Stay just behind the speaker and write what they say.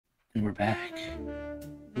And we're back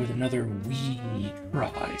with another We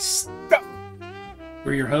Try Stuff.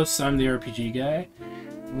 We're your hosts. I'm the RPG guy.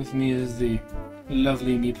 With me is the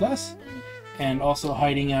lovely Meeps, and also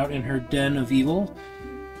hiding out in her den of evil,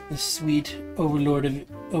 the sweet overlord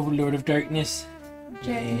of darkness.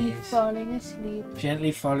 Gently falling asleep.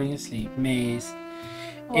 Gently falling asleep. Maze.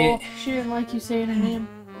 Oh, she didn't like you saying her name.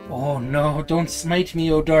 Oh no, don't smite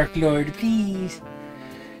me, oh Dark Lord, please.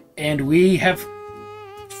 And we have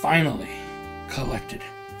finally collected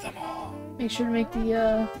them all. Make sure to make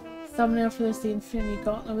the thumbnail for this the Infinity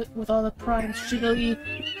Gauntlet with all the primes.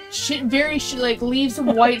 Like leave some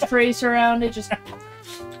white trace around it. Just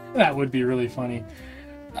that would be really funny.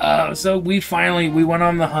 So we went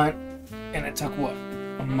on the hunt, and it took what,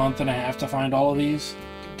 a month and a half to find all of these,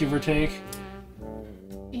 give or take.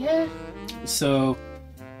 Yeah. So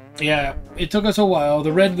yeah, it took us a while.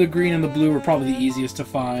 The red, the green, and the blue were probably the easiest to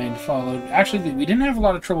find. Followed, actually, we didn't have a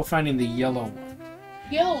lot of trouble finding the yellow one.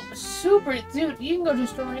 Yellow, super, dude. You can go to the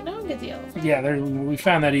store right now and get the yellow. Yeah, we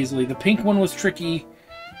found that easily. The pink one was tricky.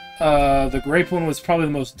 The grape one was probably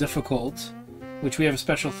the most difficult, which we have a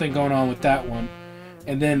special thing going on with that one.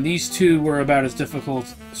 And then these two were about as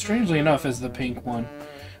difficult, strangely enough, as the pink one.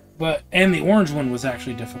 And the orange one was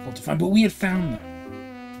actually difficult to find, but we had found them.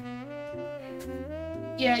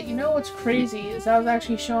 Yeah, you know what's crazy is I was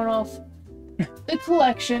actually showing off the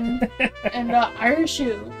collection, and Irish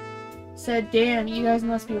Shoe said, "Damn, you guys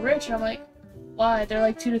must be rich." And I'm like, "Why? They're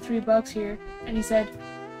like $2 to $3 here." And he said,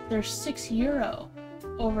 "They're €6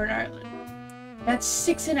 over in Ireland. That's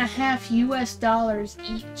 $6.50 US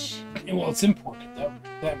each." Well, it's imported.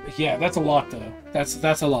 Yeah, that's a lot though.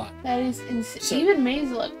 That's a lot. That is insane. So, even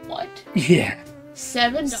Maze like what? Yeah.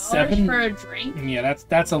 $7 for a drink? Yeah,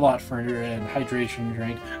 that's a lot for a hydration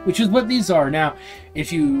drink, which is what these are. Now,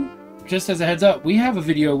 if you, just as a heads up, we have a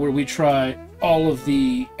video where we try all of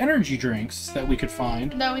the energy drinks that we could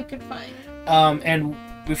find. And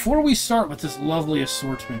before we start with this lovely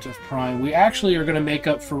assortment of Prime, we actually are going to make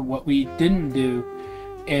up for what we didn't do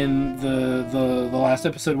in the last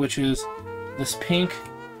episode, which is this pink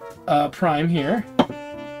Prime here,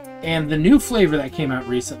 and the new flavor that came out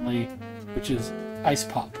recently, which is Ice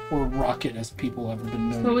Pop, or Rocket, as people have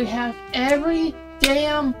been known. So we have every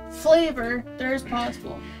damn flavor there is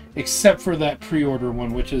possible. Except for that pre-order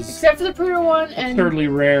one, which is... Except for the pre-order one, and... thirdly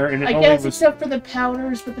rare, and I guess except for the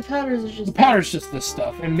powders, but the powders are just... The powder's just this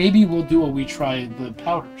stuff, and maybe we'll do we try the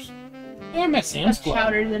powders. Yeah, I'm at Sam's Club. The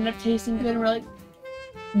powders end up tasting good, and we're like...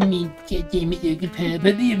 But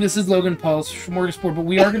this is Logan Paul's Smorgasbord, but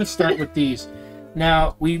we are going to start with these.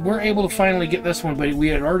 Now, we were able to finally get this one, but we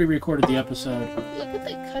had already recorded the episode. Look at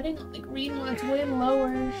the cutting on the green one, it's way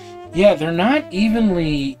lower. Yeah, they're not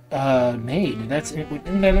evenly made.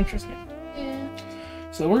 Isn't that interesting? Yeah.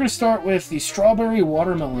 So we're going to start with the Strawberry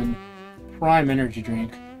Watermelon Prime Energy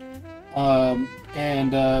Drink.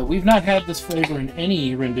 We've not had this flavor in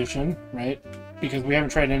any rendition, right? Because we haven't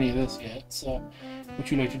tried any of this yet, so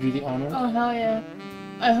would you like to do the honor? Oh, hell yeah.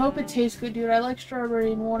 I hope it tastes good, dude. I like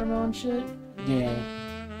strawberry and watermelon shit. Yeah.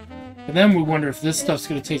 And then we wonder if this stuff's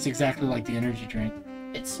going to taste exactly like the energy drink.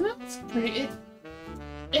 It smells pretty...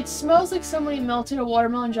 It smells like somebody melted a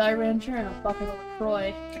watermelon Jolly Rancher in a bucket of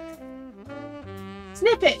LaCroix.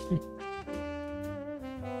 Snip it!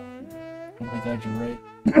 Oh my god, you're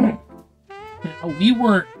right. We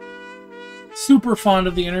weren't super fond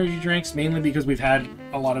of the energy drinks, mainly because we've had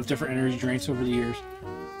a lot of different energy drinks over the years.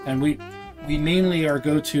 And we mainly, our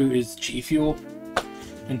go-to is G Fuel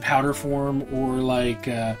in powder form, or like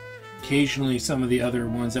occasionally some of the other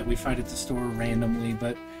ones that we find at the store randomly.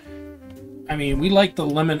 But I mean, we like the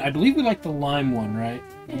lemon. I believe we like the lime one, right?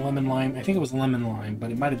 The lemon lime. I think it was lemon lime,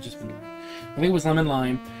 but it might have just been lime. I think it was lemon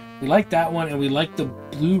lime. We like that one, and we like the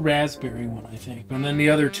blue raspberry one, I think. And then the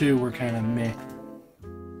other two were kind of meh.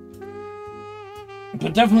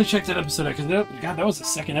 But definitely check that episode out, because God, that was the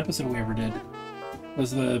second episode we ever did.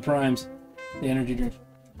 Was the Primes, the energy drink.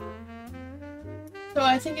 So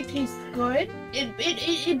I think it tastes good.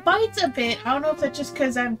 It bites a bit. I don't know if that's just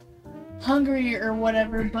because I'm hungry or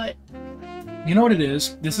whatever, but... You know what it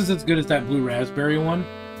is? This is as good as that blue raspberry one,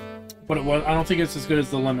 but I don't think it's as good as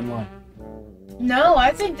the lemon lime. No,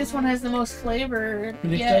 I think this one has the most flavor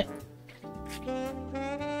yet.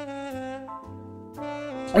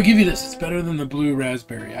 I'll give you this. It's better than the blue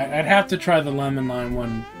raspberry. I'd have to try the lemon lime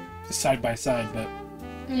one side by side, but...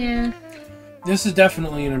 Yeah. This is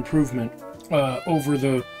definitely an improvement over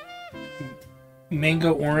the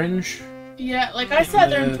mango orange. Yeah, like I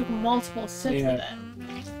sat there and took multiple sips of that.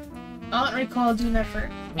 I don't recall doing that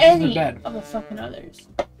for any of the fucking others.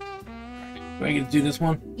 Do I get to do this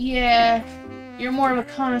one? Yeah. You're more of a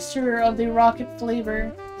connoisseur of the rocket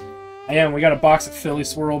flavor. I am. We got a box of Philly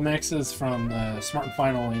Swirl mixes from Smart and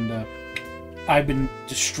Final, and I've been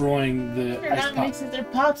destroying the They're ice not pop. mixes, they're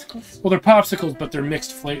popsicles. Well, they're popsicles, but they're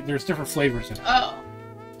mixed flavor. There's different flavors in it, Oh.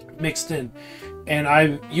 mixed in.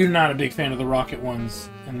 And you're not a big fan of the Rocket ones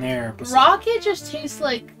in there. Rocket just tastes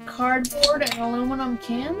like cardboard and aluminum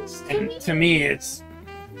cans to me. To me, it's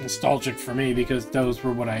nostalgic for me because those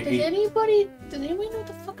were what I ate. Does anybody know what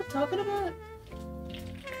the fuck I'm talking about?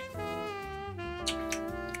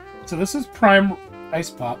 So this is Prime Ice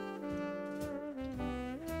Pop.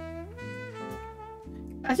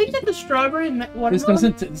 I think that the strawberry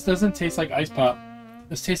watermelon... This doesn't taste like Ice Pop.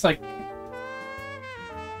 This tastes like...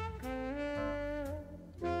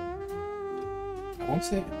 I won't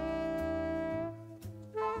say it.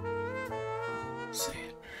 Say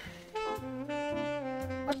it.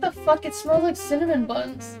 What the fuck? It smells like cinnamon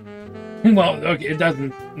buns. Well, okay, it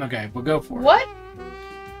doesn't. Okay, we'll go for it. What?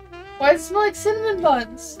 Why does it smell like cinnamon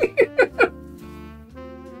buns?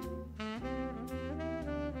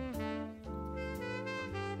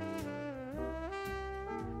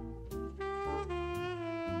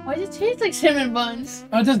 Why does it taste like cinnamon buns?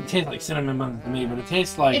 Oh, it doesn't taste like cinnamon buns to me, but it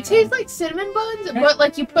tastes like... It tastes like cinnamon buns, but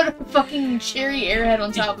like you put a fucking cherry airhead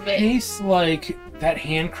on top of it. It tastes like that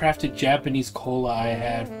handcrafted Japanese cola I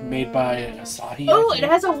had made by Asahi. Oh, it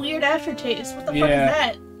has a weird aftertaste. What the fuck is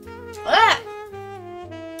that? Ah!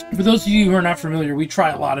 For those of you who are not familiar, we try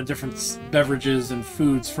a lot of different beverages and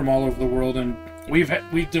foods from all over the world, and we've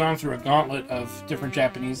gone through a gauntlet of different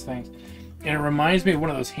Japanese things, and it reminds me of one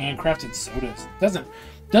of those handcrafted sodas.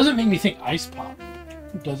 Doesn't make me think ice pop,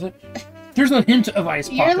 does it? There's a hint of ice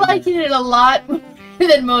pop. You're liking it a lot more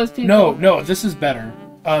than most people. No, this is better.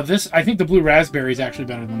 I think the blue raspberry is actually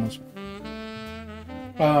better than this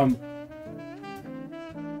one.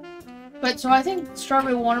 But so I think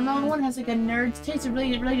strawberry watermelon one has like a nerd's taste. It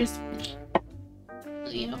really just,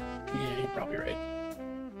 you know. Yeah, you're probably right.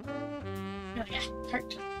 Oh yeah,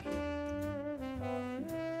 hurt.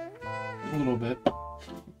 A little bit.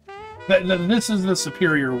 This is the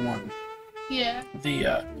superior one. Yeah.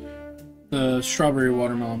 The strawberry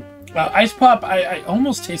watermelon. Ice pop, I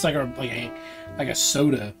almost taste like a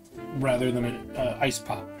soda rather than an ice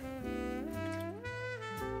pop.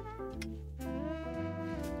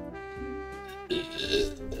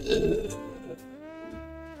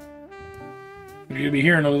 You'll be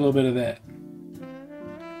hearing a little bit of that.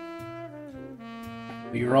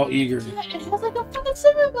 You're all eager. Yeah, it has like a fucking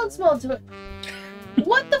cinnamon bun smell to it.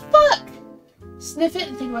 What the fuck? Sniff it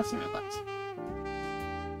and think about cinnamon buns.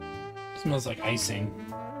 Smells like icing.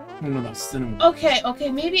 I don't know about cinnamon. Okay,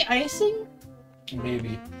 maybe icing?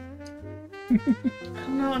 Maybe. I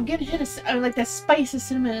don't know, I'm getting hit of like that spice of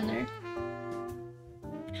cinnamon in there.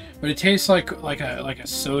 But it tastes like a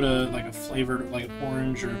soda, like a flavored, like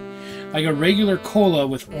orange, or like a regular cola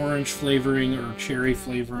with orange flavoring or cherry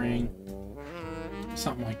flavoring,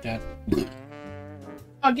 something like that.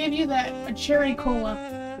 I'll give you that, a cherry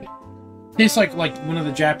cola. Tastes like one of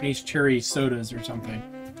the Japanese cherry sodas or something.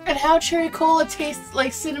 And how cherry cola tastes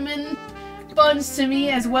like cinnamon buns to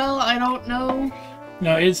me as well, I don't know.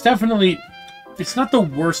 No, it's definitely, it's not the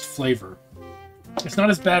worst flavor. It's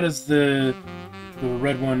not as bad as the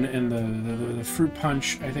red one and the fruit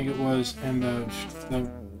punch, I think it was, and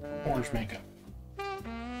the orange mango.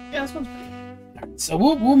 Yeah, this one's pretty. So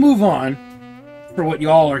we'll move on for what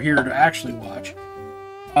y'all are here to actually watch.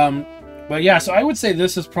 But yeah, so I would say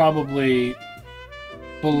this is probably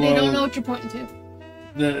below. They don't know what you're pointing to.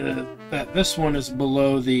 This one is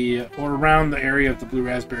below or around the area of the blue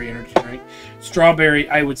raspberry energy drink. Strawberry,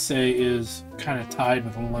 I would say, is kind of tied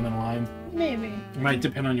with a lemon lime. Maybe. It might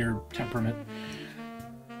depend on your temperament.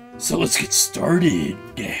 So let's get started.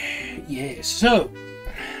 Yeah, so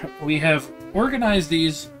we have organized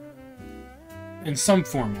these in some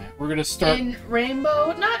format. We're gonna start in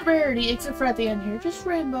rainbow, not rarity, except for at the end here, just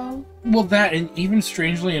rainbow. Well, that, and even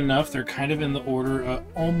strangely enough, they're kind of in the order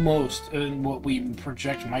almost in what we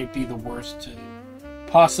project might be the worst to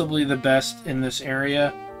possibly the best in this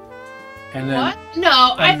area. And then What?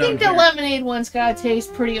 No, I think the here. lemonade one's gotta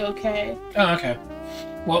taste pretty okay. Oh, okay.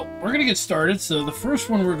 Well, we're gonna get started. So the first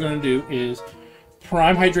one we're gonna do is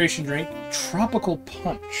Prime Hydration Drink Tropical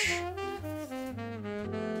Punch.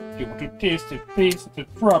 You want to taste the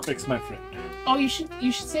tropics, my friend. Oh, you should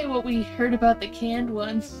say what we heard about the canned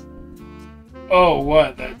ones. Oh,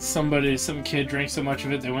 what? That some kid drank so much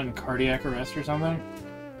of it they went in cardiac arrest or something?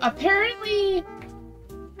 Apparently,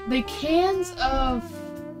 the cans of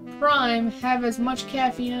Prime have as much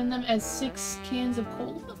caffeine in them as 6 cans of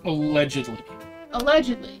cola. Allegedly.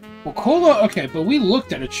 Allegedly. Well, cola, okay, but we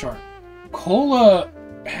looked at a chart. Cola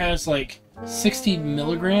has like 60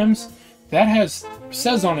 milligrams. That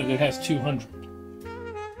says on it has 200.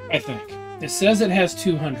 I think. It says it has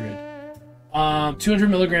 200. 200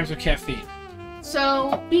 milligrams of caffeine.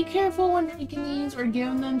 So, be careful when drinking these or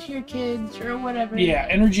giving them to your kids or whatever. Yeah,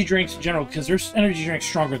 energy drinks in general, because there's energy drinks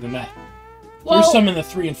stronger than that. Well, There's some in the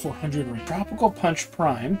 300 and 400 range. Tropical Punch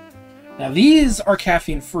Prime. Now, these are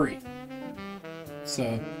caffeine-free.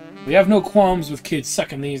 So, we have no qualms with kids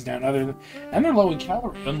sucking these down, and they're low in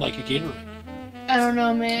calorie, unlike a Gatorade. I don't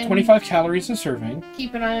know, man. 25 calories a serving.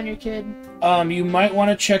 Keep an eye on your kid. You might want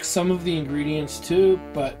to check some of the ingredients too,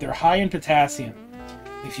 but they're high in potassium.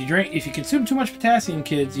 If you consume too much potassium,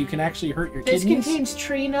 kids, you can actually hurt your kidneys. This contains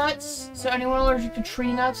tree nuts, so anyone allergic to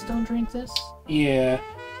tree nuts, don't drink this. Yeah.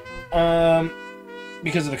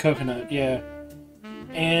 Because of the coconut, yeah.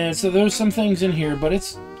 And so there's some things in here, but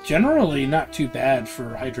it's generally not too bad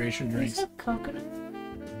for hydration drinks. Is that coconut?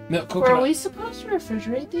 No, coconut. Were we supposed to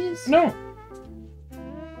refrigerate these? No.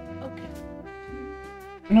 Okay.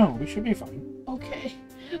 No, we should be fine. Okay.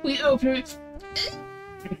 We open it.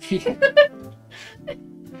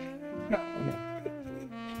 No.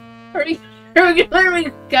 Are we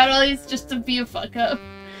got all these just to be a fuck up?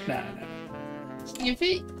 Nah. If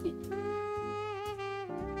it...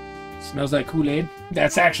 Smells like Kool-Aid.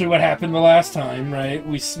 That's actually what happened the last time, right?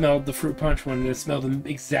 We smelled the fruit punch one, and it smelled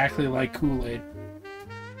exactly like Kool-Aid.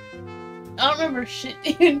 I don't remember shit,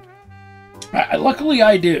 dude. Luckily,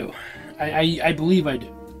 I do. I believe I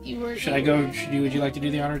do. Should I go? Would you like to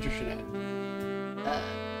do the honors, or should I?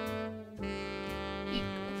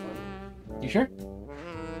 You sure?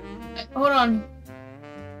 Hold on.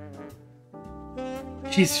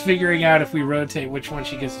 She's figuring out if we rotate which one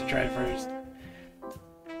she gets to try first.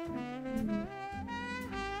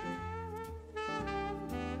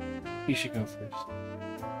 You should go first.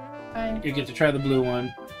 Fine. You get to try the blue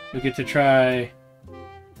one. You get to try...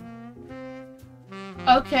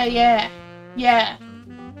 Okay, yeah. Yeah.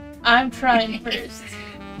 I'm trying first.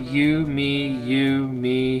 You, me, you,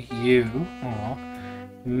 me, you. Aw.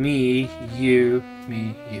 Me, you,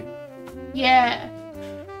 me, you. Yeah.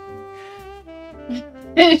 I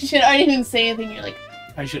didn't even say anything, you're like...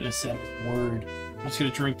 I shouldn't have said a word. I'm just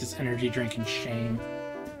gonna drink this energy drink in shame.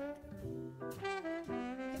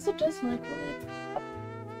 I guess it does smell like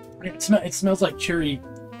Kool-Aid. It smells like cherry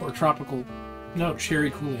or tropical... No,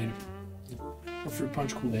 cherry Kool-Aid. Or fruit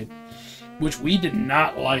punch Kool-Aid. Which we did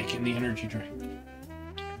not like in the energy drink.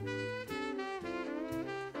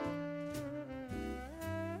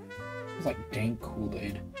 It's like dank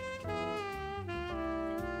Kool-Aid.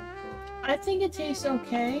 I think it tastes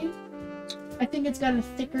okay. I think it's got a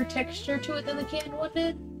thicker texture to it than the canned one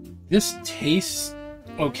did. This tastes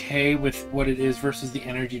okay with what it is versus the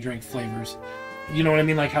energy drink flavors. You know what I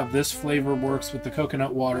mean? Like how this flavor works with the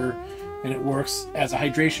coconut water and it works as a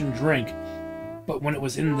hydration drink. But when it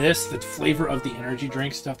was in this, the flavor of the energy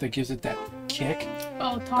drink stuff that gives it that kick.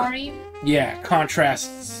 Oh, tarry? Yeah,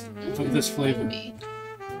 contrasts with this flavor. Maybe.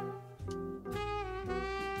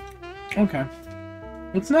 Okay.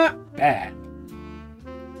 It's not bad.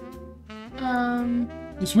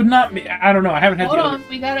 This would not be... I don't know. I haven't had Hold the on.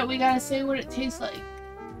 other... We gotta say what it tastes like.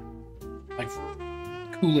 Like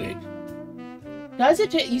Kool-Aid. Does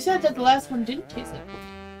it taste... You said that the last one didn't taste like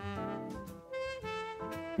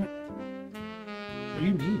Kool-Aid. What do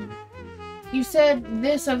you mean? You said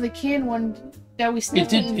this of the canned one that we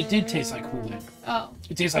sniffed. It did taste like Kool-Aid. Oh.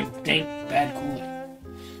 It tastes like dank, bad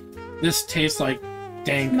Kool-Aid. This tastes like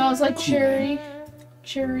dank. Smells like Kool-Aid.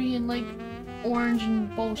 cherry and like orange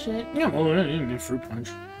and bullshit. Yeah, well, it didn't fruit punch.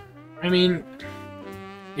 I mean,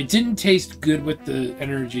 it didn't taste good with the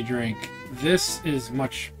energy drink. This is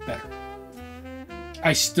much better.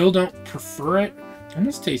 I still don't prefer it. And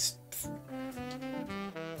this tastes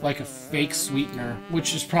like a fake sweetener,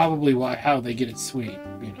 which is probably how they get it sweet,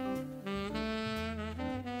 you know.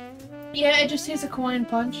 Yeah, it just tastes like Hawaiian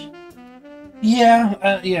Punch.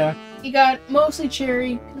 Yeah, yeah. You got mostly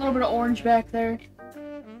cherry, a little bit of orange back there.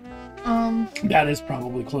 That is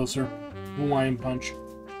probably closer. Hawaiian Punch.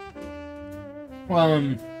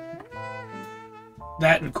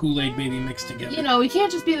 That and Kool-Aid maybe mixed together. You know, we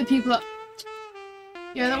can't just be the people that...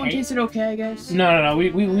 Yeah, that one tasted okay, I guess. No. We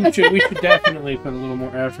should definitely put a little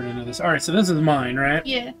more effort into this. Alright, so this is mine, right?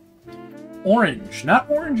 Yeah. Orange. Not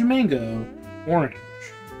orange mango. Orange.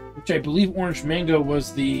 Which I believe orange mango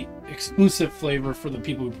was the exclusive flavor for the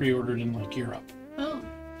people who pre-ordered in, like, Europe. Oh.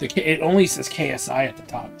 It only says KSI at the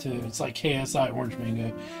top, too. It's like KSI orange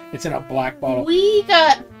mango. It's in a black bottle. We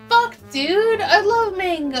got fucked, dude. I love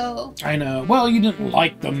mango. I know. Well, you didn't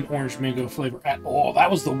like the orange mango flavor at all. That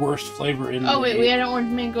was the worst flavor in Oh, wait, we had an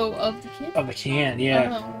orange mango of the can? Of the can,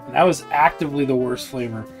 yeah. Oh. That was actively the worst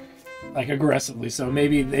flavor. like aggressively. So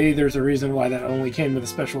maybe there's a reason why that only came with a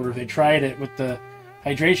special order. They tried it with the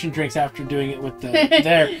hydration drinks after doing it with the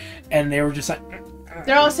there, and they were just like,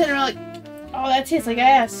 they're all sitting around like, oh, that tastes like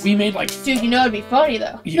ass. we made like, Dude, you know it'd be funny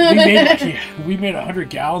though. we made 100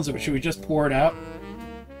 gallons of it. Should we just pour it out?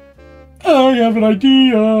 I have an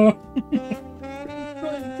idea.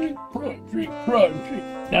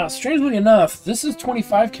 Now, strangely enough, this is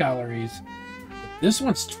 25 calories. This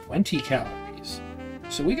one's 20 calories.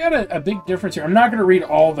 So we got a big difference here. I'm not going to read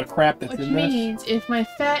all the crap that's in this. Which means, if my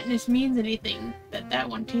fatness means anything, that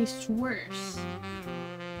one tastes worse.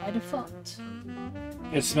 By default.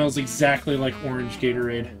 It smells exactly like orange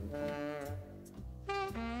Gatorade.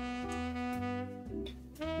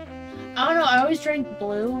 I don't know, I always drank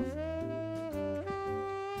blue.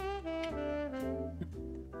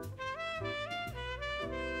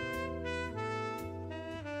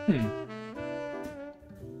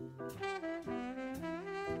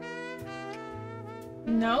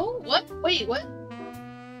 No? What? Wait, what?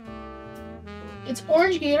 It's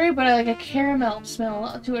orange Gatorade, but like a caramel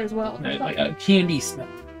smell to it as well. Like a candy smell.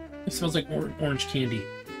 It smells like orange candy.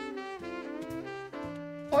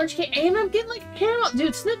 Orange candy, and I'm getting like a caramel.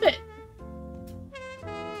 Dude, sniff it.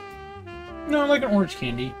 No, like an orange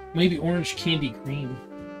candy. Maybe orange candy cream.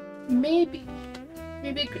 Maybe.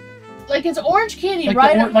 Like it's orange candy like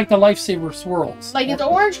right like the Lifesaver swirls. Like it's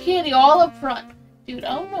orange candy all up front. Dude,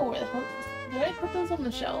 I don't know where the hell. Did I put those on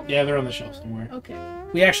the shelf? Yeah, they're on the shelf somewhere. Okay.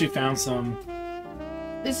 We actually found some.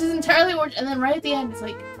 This is entirely orange, and then right at the end it's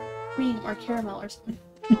like cream or caramel or something.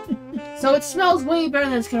 So it smells way better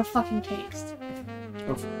than it's gonna fucking taste.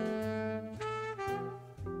 Go for it.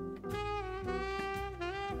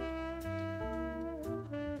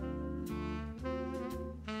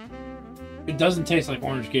 It doesn't taste like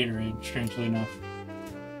orange Gatorade, strangely enough.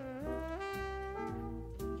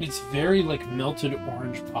 It's very like melted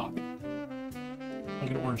orange pop.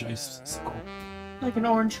 Like an orange icicle. Like an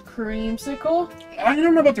orange creamsicle? I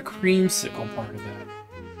don't know about the creamsicle part of that.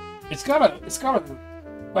 It's got a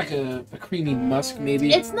like a creamy musk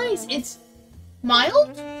maybe. It's nice. It's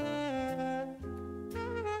mild.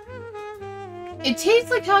 It tastes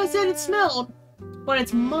like how I said it smelled, but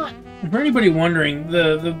it's mild. For anybody wondering,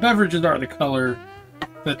 the beverages are the color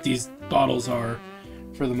that these bottles are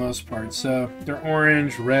for the most part. So they're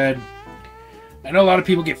orange, red. I know a lot of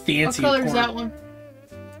people get fancy. What color is that one?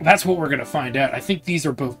 That's what we're going to find out. I think these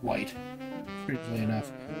are both white, strangely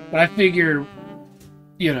enough. But I figure,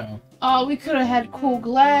 you know. Oh, we could have had cool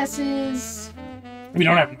glasses. We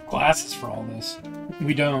don't have glasses for all this.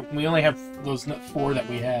 We don't. We only have those 4 that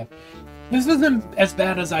we have. This isn't as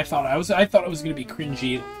bad as I thought. I thought it was going to be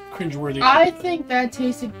cringeworthy. I think that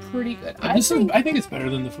tasted pretty good. I think it's better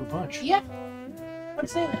than the fruit punch. Yeah. I'd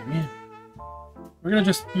say that. Yeah. We're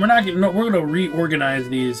gonna reorganize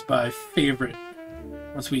these by favorite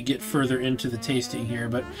once we get further into the tasting here.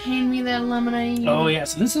 But hand me that lemonade. Oh yeah,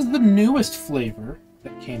 so this is the newest flavor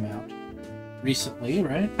that came out recently,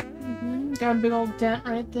 right? Mm-hmm. Got a big old dent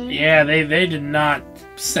right there. Yeah, they did not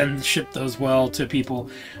ship those well to people.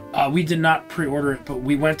 We did not pre-order it, but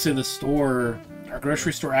we went to the store. Our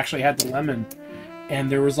grocery store actually had the lemon,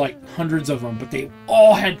 and there was like hundreds of them, but they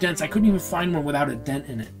all had dents. I couldn't even find one without a dent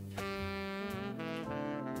in it.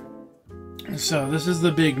 So this is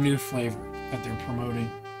the big new flavor that they're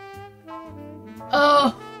promoting.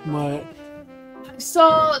 Oh. What? I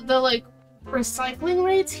saw the like recycling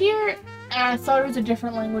rates here, and I thought it was a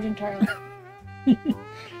different language entirely. I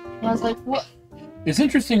was like, what? It's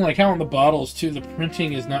interesting, like how on the bottles too, the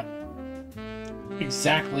printing is not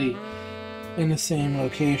exactly in the same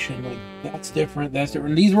location. Like that's different. That's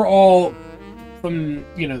different. These were all from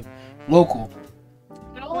local.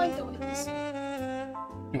 I don't like the way this.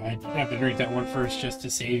 I have to drink that one first just to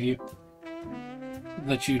save you.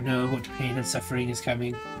 Let you know what pain and suffering is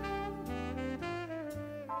coming.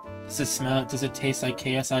 Does it smell? Does it taste like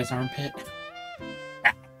KSI's armpit?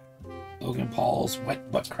 Logan Paul's wet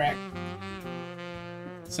butt crack.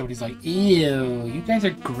 Somebody's like, ew, you guys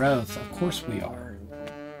are gross. Of course we are.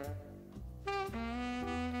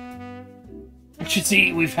 You should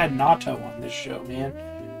see, we've had natto on this show, man.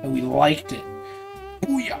 And we liked it.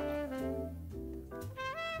 Booyah!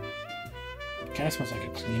 It kind of smells like a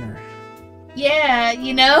cleaner. Yeah,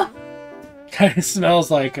 you know? Kind of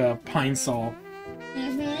smells like a Pine Sol.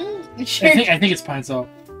 Mm-hmm. Sure. I think it's Pine Sol.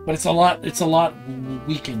 But it's a lot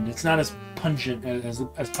weakened. It's not as pungent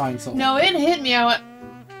as Pine Sol. No, it hit me. I went,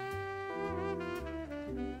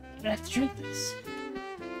 I have to drink this.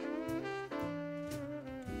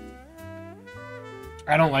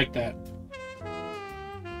 I don't like that.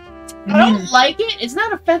 I don't like it. It's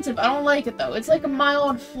not offensive. I don't like it though. It's like a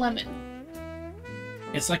mild lemon.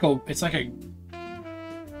 It's like a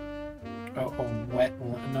wet.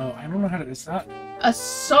 No, I don't know how to. It's not a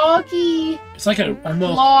soggy. It's like a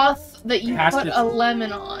almost cloth that you past put a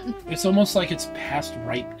lemon on. It's almost like it's past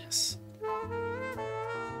ripeness.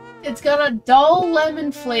 It's got a dull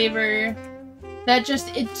lemon flavor that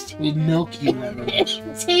just with milky lemon. It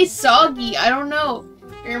tastes soggy. I don't know.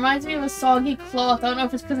 It reminds me of a soggy cloth. I don't know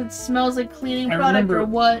if it's because it smells like cleaning product or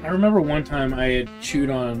what. I remember one time I had chewed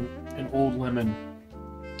on an old lemon.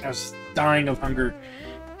 I was dying of hunger,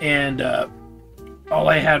 and all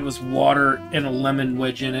I had was water and a lemon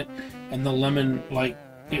wedge in it, and the lemon, like,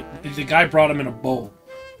 the guy brought them in a bowl,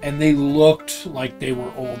 and they looked like they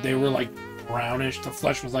were old. They were like brownish. The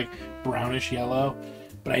flesh was like brownish yellow,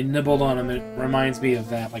 but I nibbled on them. It reminds me of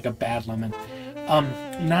that, like a bad lemon.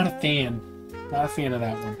 Not a fan. Not a fan of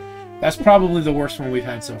that one. That's probably the worst one we've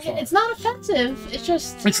had so far. It's not offensive. It's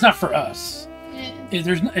just. It's not for us.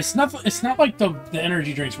 It's not like the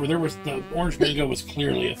energy drinks where there was the orange mango was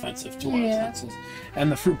clearly offensive to our senses, and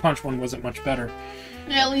the fruit punch one wasn't much better.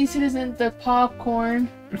 At least it isn't the popcorn.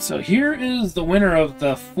 So here is the winner of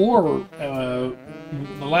the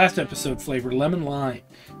the last episode flavor, lemon lime.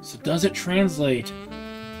 So does it translate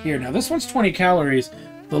here? Now this one's 20 calories.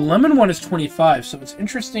 The lemon one is 25. So it's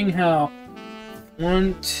interesting how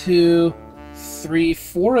 1, 2, 3,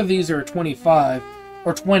 4 of these are 25.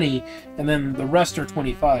 Or 20, and then the rest are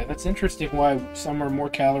 25. That's interesting why some are more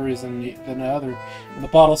calories than the other. And the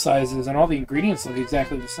bottle sizes and all the ingredients look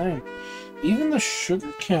exactly the same. Even the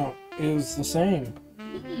sugar count is the same.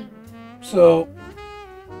 So,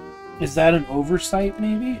 is that an oversight,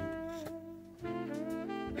 maybe?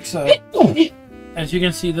 So, as you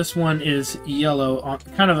can see, this one is yellow,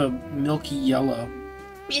 kind of a milky yellow.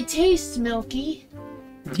 It tastes milky.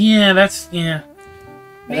 Yeah, yeah.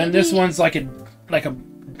 And then this one's like a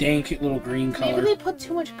dank little green color. Maybe they put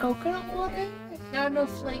too much coconut water? Not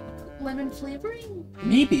enough, like, lemon flavoring?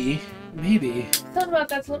 Maybe. Something about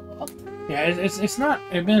that's a little off. Yeah, it's not.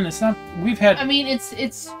 I mean, it's not. We've had. I mean,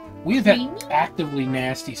 it's. We've had actively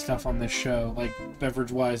nasty stuff on this show, like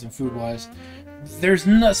beverage-wise and food-wise. There's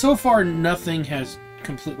so far nothing has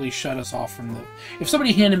completely shut us off from the. If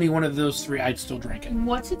somebody handed me one of those three, I'd still drink it.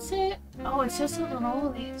 What's it say? Oh, it says something on all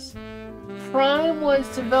of these. Prime was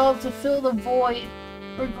developed to fill the void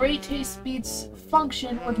where great taste meets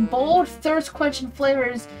function with bold, thirst-quenching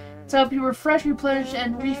flavors to help you refresh, replenish,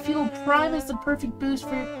 and refuel. Prime is the perfect boost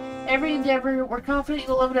for every endeavor. We're confident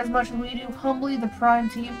you'll love it as much as we do. Humbly, the Prime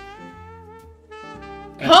team.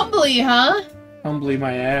 Humbly, huh? Humbly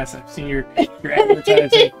my ass. I've seen your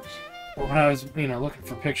advertising when I was, looking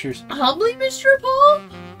for pictures. Humbly, Mr. Paul?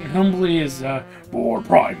 Humbly is more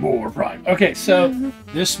prime. Okay, so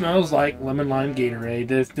this smells like lemon lime Gatorade.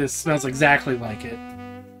 This smells exactly like it.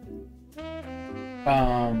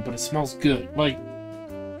 But it smells good, like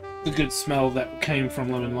the good smell that came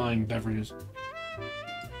from lemon lime beverages.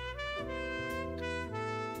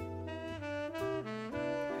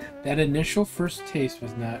 That initial first taste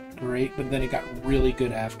was not great, but then it got really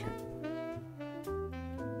good after.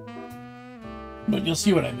 But you'll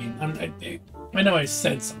see what I mean. I know I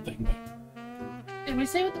said something, but... Did we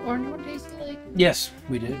say what the orange one tasted like? Yes,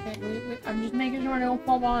 we did. Okay, I'm just making sure I don't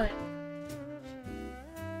fall on it.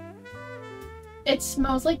 It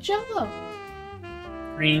smells like Jell-O.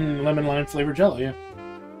 Green lemon lime flavored Jell-O, yeah.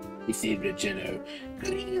 My favorite Jell-O.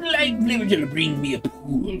 Green lime flavored Jell-O. Bring me a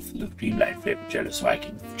pool full of green lime flavored Jell-O so I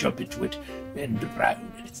can jump into it and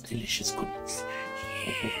drown in its delicious goodness.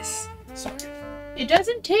 Yes. Sorry. It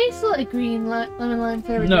doesn't taste like green lemon lime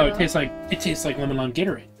flavored. No, Jell-O. it tastes like lemon lime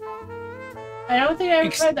Gatorade. I don't think I ever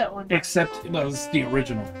tried that one. Except, well, it's the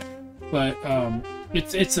original, but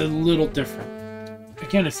it's a little different.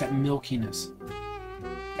 Again, it's that milkiness.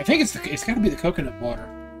 I think it's got to be the coconut water,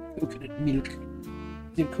 coconut milk.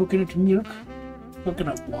 Is it coconut milk?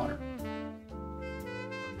 Coconut water.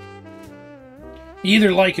 You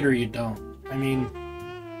either like it or you don't. I mean,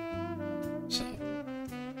 so.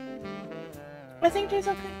 I think it tastes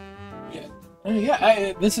okay. Yeah.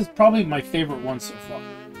 Yeah, this is probably my favorite one so far.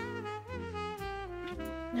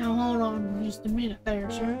 Now hold on just a minute there,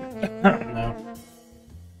 sir. No.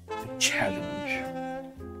 The challenge.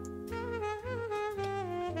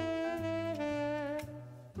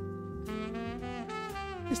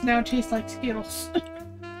 This now tastes like Skittles.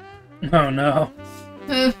 Oh no.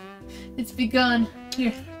 It's begun.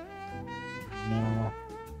 Here. No.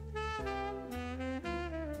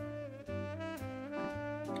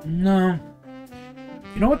 No.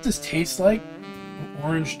 You know what this tastes like?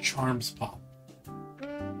 Orange Charms Pop.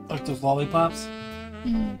 Like those lollipops.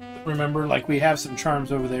 Remember, like we have some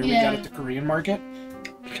Charms over there. Yeah. We got at the Korean market.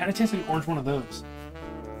 It kind of tastes like an orange one of those.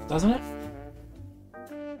 Doesn't it?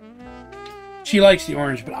 She likes the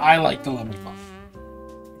orange, but I like the lemon lime.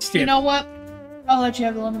 You know what? I'll let you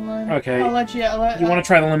have the lemon lime. Okay. I'll let you. You want to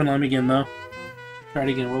try the lemon lime again, though? Try it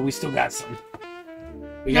again. Well, we still got some.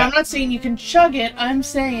 I'm not saying you can chug it. I'm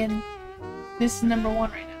saying this is number one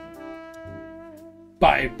right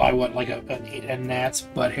now. By what? Like a gnat's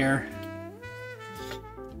butt hair?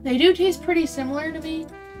 They do taste pretty similar to me, in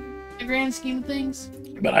the grand scheme of things.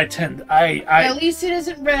 But at least it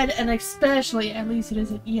isn't red, and especially, at least it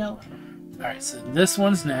isn't yellow. Alright, so this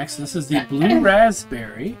one's next. This is the blue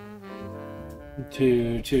raspberry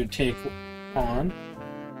to take on.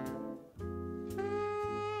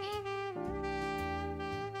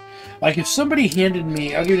 Like if somebody handed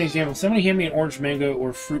me, I'll give you an example. If somebody handed me an orange mango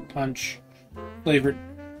or fruit punch flavored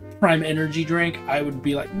prime energy drink, I would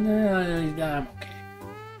be like, nah, I'm okay.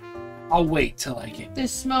 I'll wait till I get.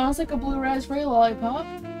 This smells like a blue raspberry lollipop.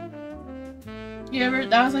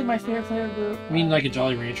 That was like my favorite flavor of blue. I mean like a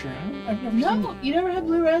Jolly Rancher? No, you never had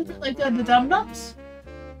blue raspberry, like the Dum Dums?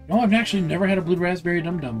 No, I've actually never had a blue raspberry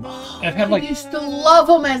Dum Dum. I've had like. I used to love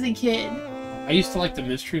them as a kid. I used to like the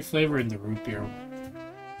mystery flavor and the root beer.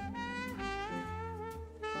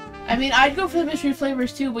 I mean, I'd go for the mystery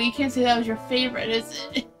flavors too, but you can't say that was your favorite, is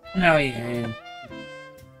it? No, yeah.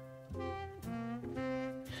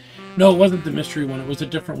 No, it wasn't the mystery one. It was a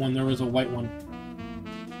different one. There was a white one.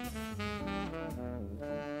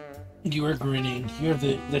 You are grinning. You have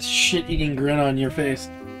the shit-eating grin on your face.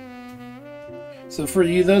 So for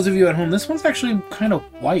you, those of you at home, this one's actually kind of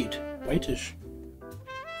whitish,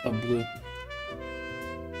 of blue.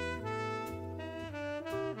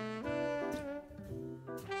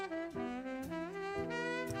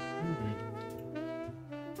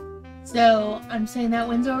 So I'm saying that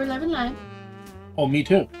wins over lemon lime. Oh, me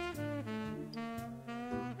too.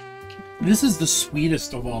 This is the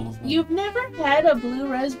sweetest of all of them. You've never had a blue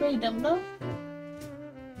raspberry Dum Dum?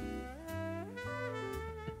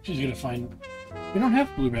 She's gonna find. We don't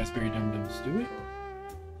have blue raspberry Dum Dums, do we?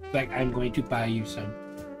 Like, I'm going to buy you some.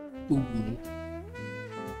 Ooh.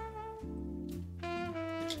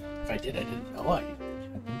 If I did, I didn't know I.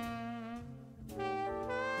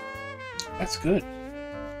 That's good.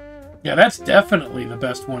 Yeah, that's definitely the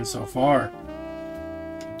best one so far.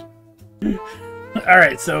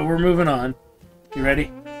 Alright, so we're moving on. You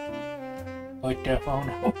ready? Put that phone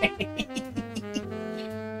away.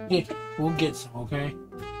 We'll get some, okay?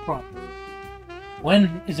 Promise.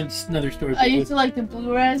 When is it another story? I used to like the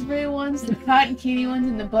blue raspberry ones, the cotton candy ones,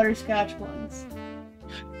 and the butterscotch ones.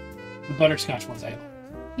 The butterscotch ones I like.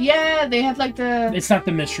 Yeah, they had like the... It's not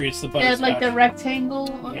the mystery, it's the butterscotch. They had like the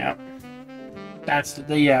rectangle. Yeah. That's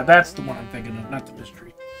the one I'm thinking of, not the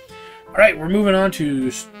mystery. Alright, we're moving on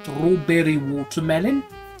to strawberry watermelon.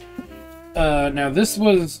 Now this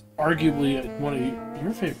was arguably one of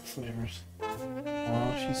your favorite flavors.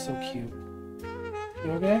 Oh, she's so cute.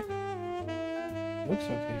 You okay? Looks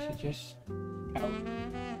okay, she just out.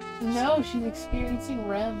 No, she's experiencing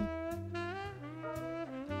REM.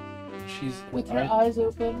 She's with her eyes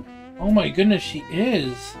open. Oh my goodness, she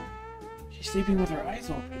is. She's sleeping with her eyes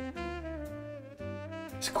open.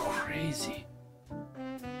 It's crazy.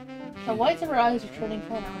 The whites of her eyes are turning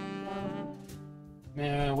kind of.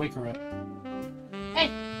 Man, wake her up. Hey,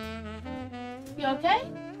 you okay?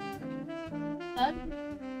 Huh?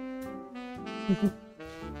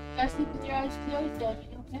 You sleep with your eyes closed, don't you?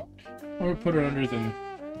 Okay. Or put her under the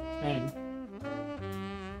bed.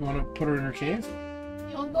 You want to put her in her cave?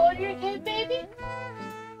 You want to go in your cave, baby?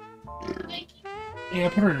 Thank you. Yeah,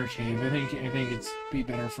 put her in her cave. I think it's be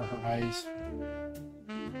better for her eyes.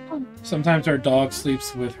 Sometimes our dog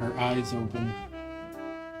sleeps with her eyes open,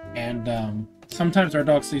 and sometimes our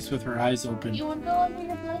dog sleeps with her eyes open. You want to go under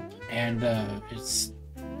your blanket? And it's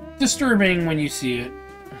disturbing when you see it.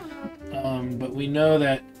 But we know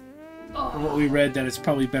that from what we read that it's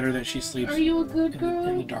probably better that she sleeps. Are you a good girl?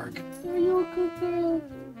 In the dark. Are you a good girl?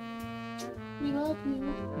 We love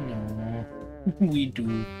you. No, we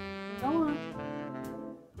do. Go on.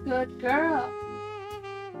 Good girl.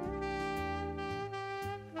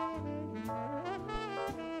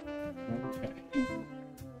 Okay.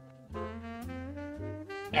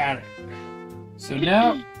 Got it. So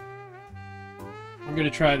now we're going to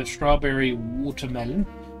try the strawberry watermelon.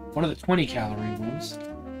 One of the 20-calorie ones.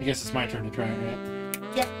 I guess it's my turn to try it, right?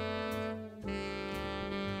 Yeah.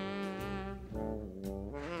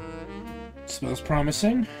 Smells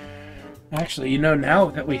promising. Actually, now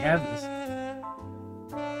that we have this.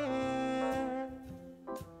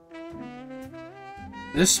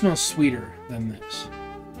 This smells sweeter than this.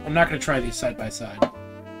 I'm not going to try these side by side.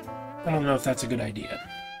 I don't know if that's a good idea.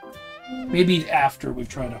 Maybe after we've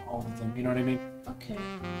tried all of them, you know what I mean? Okay.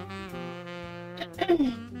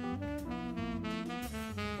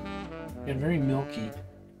 and very milky.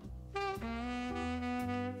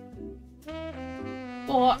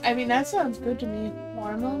 Well, I mean, that sounds good to me.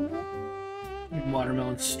 Watermelon milk?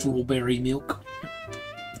 Watermelon strawberry milk.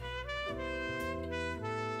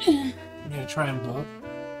 I'm gonna try them both.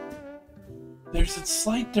 There's a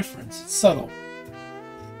slight difference. It's subtle.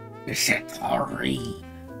 It's sorry.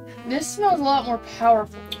 This smells a lot more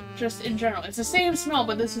powerful, just in general. It's the same smell,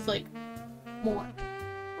 but this is like more.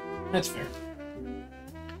 That's fair.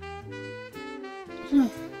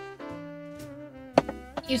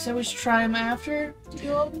 You said we should try them after you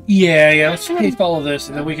do all of them? Yeah. Let's taste all of this,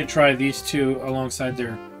 and then we can try these two alongside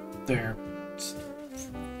their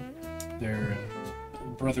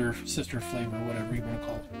brother sister flavor, whatever you want to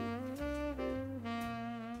call it.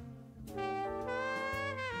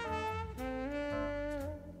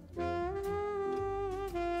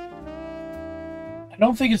 I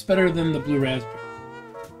don't think it's better than the blue raspberry.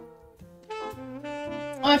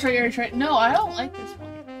 Oh, that's right, you already tried. No, I don't like this one.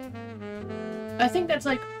 I think that's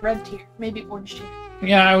like red tier, maybe orange tier.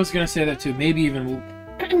 Yeah, I was gonna say that too. Maybe even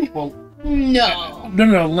well. No.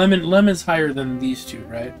 No. Lemon's higher than these two,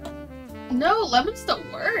 right? No, lemon's the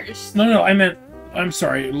worst. No. I'm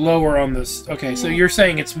sorry. Lower on this. Okay, so you're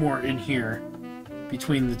saying it's more in here,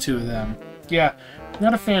 between the two of them. Yeah,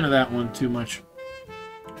 not a fan of that one too much.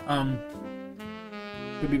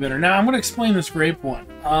 Could be better. Now I'm gonna explain this grape one.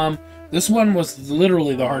 This one was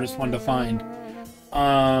literally the hardest one to find.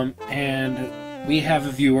 And we have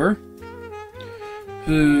a viewer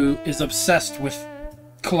who is obsessed with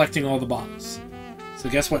collecting all the bottles. So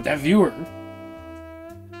guess what? That viewer,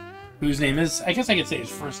 whose name is, I guess I could say his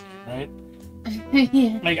first name, right?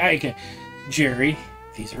 Yeah. Okay. Jerry,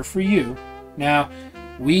 these are for you. Now,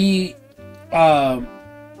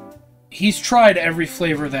 he's tried every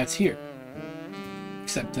flavor that's here.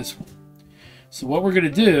 Except this one. So what we're going to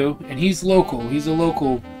do, and he's a local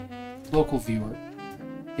viewer,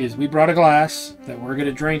 is we brought a glass that we're going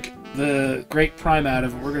to drink the grape prime out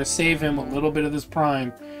of, and we're going to save him a little bit of this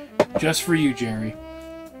prime just for you, Jerry.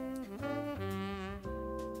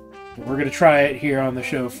 We're going to try it here on the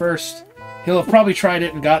show first. He'll have probably tried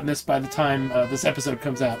it and gotten this by the time this episode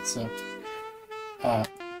comes out, so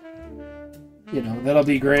that'll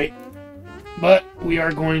be great. But we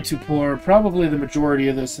are going to pour probably the majority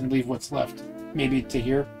of this and leave what's left maybe to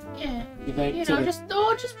here. Yeah. You think? Just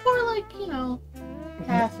pour like,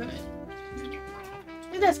 half of it.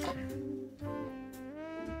 That's cool.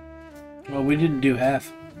 Well, we didn't do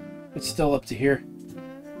half. It's still up to here.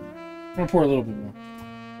 I'm gonna pour a little bit more.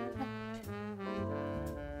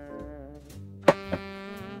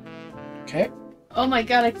 Okay. Oh my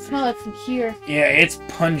god, I can smell it from here. Yeah, it's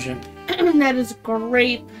pungent. That is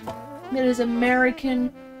grape. That is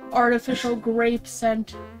American artificial grape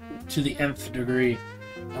scent. To the nth degree.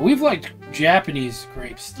 Now, we've liked Japanese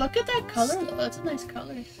grapes. Look at that color though. That's a nice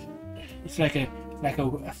color. It's like a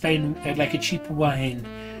fine, like a cheap wine.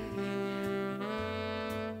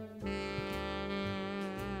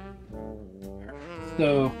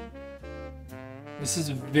 So this is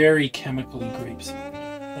very chemically grapes.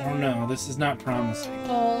 I don't know. This is not promising.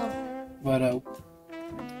 Oh. But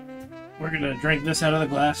we're gonna drink this out of the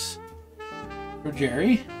glass for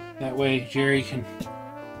Jerry. That way Jerry can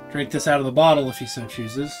drink this out of the bottle if he so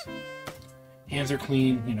chooses. Hands are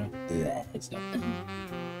clean, it's done.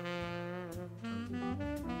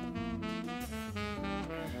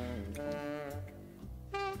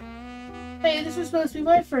 Hey, this is supposed to be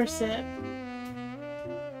my first sip.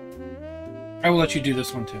 I will let you do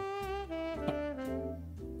this one too.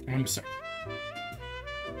 I'm sorry.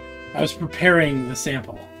 I was preparing the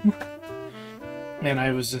sample. And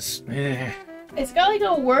I was just... It's got like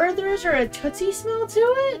a Werther's or a Tootsie smell to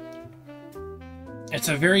it? It's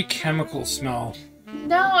a very chemical smell.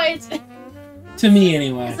 No, it's... To me,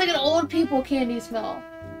 anyway. It's like an old people candy smell.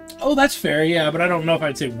 Oh, that's fair, yeah, but I don't know if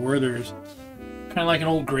I'd say Werther's. Kind of like an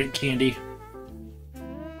old grape candy.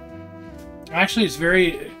 Actually, it's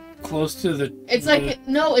very close to the... It's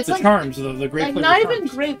the charms, the grape like flavor not charms. even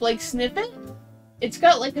grape, like sniff it. It's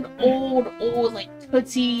got like an old, like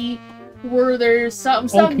Tootsie, Werther's,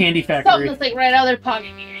 something. Old candy factory. Something that's like right out of their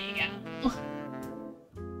pocket. Here you go.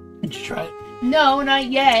 Did you try it? No, not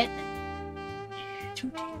yet.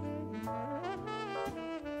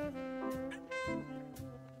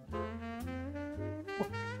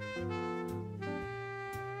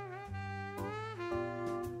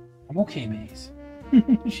 I'm okay, Maze.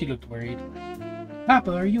 She looked worried.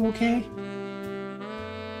 Papa, are you okay?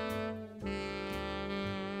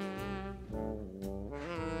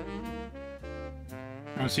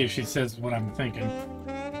 I want to see if she says what I'm thinking.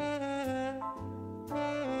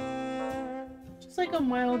 Just like a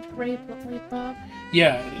mild grape lollipop.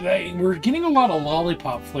 Yeah, we're getting a lot of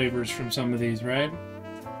lollipop flavors from some of these, right?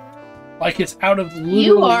 Like it's out of literally...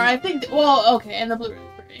 You are, I think. Well, okay, and the blueberry.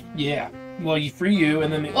 Yeah. Well, for you,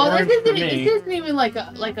 and then the Well, orange for me. This isn't even like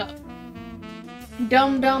a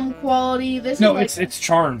dumb quality. This No, is like, it's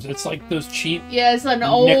Charms. It's like those cheap. yeah, it's an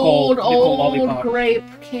nickel old lollipop. grape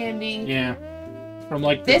candy. Yeah. From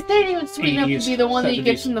like This ain't even sweet enough to be the one that you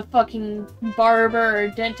get 70s. from the fucking barber or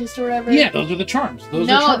dentist or whatever. Yeah, those are the Charms. Those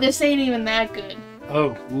are No, Charms. this ain't even that good.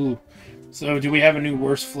 Oh, ooh. So, do we have a new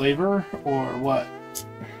worse flavor, or what?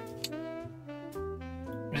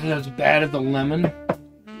 Is it as bad as the lemon? I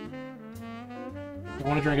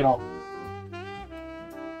want to drink it all.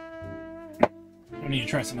 I need to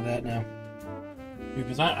try some of that now.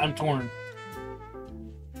 Because I'm torn.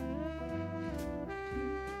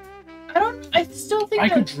 I still think I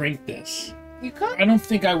that could drink this. you could. I don't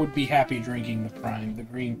think I would be happy drinking the prime, the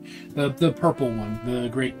green, the purple one, the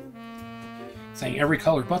grape. Saying every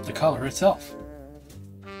color but the color itself.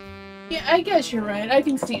 Yeah, I guess you're right. I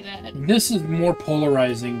can see that. This is more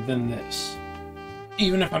polarizing than this.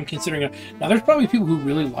 Even if I'm considering it. Now, there's probably people who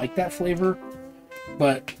really like that flavor,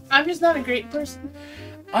 but I'm just not a grape person.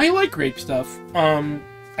 I like grape stuff.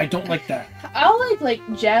 I don't like that. I'll like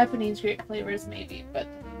Japanese grape flavors maybe, but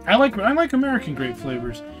I like American grape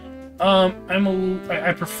flavors.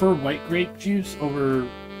 I prefer white grape juice over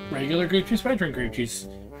regular grape juice, but I drink grape juice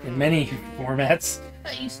in many formats.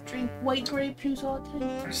 I used to drink white grape juice all the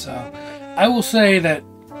time. So, I will say that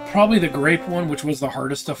probably the grape one, which was the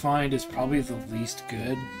hardest to find, is probably the least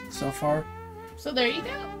good so far. So there you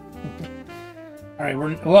go. All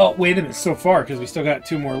right, well, wait a minute, so far, because we still got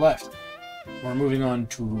 2 more left. We're moving on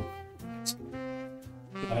to...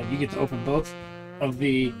 you get to open both of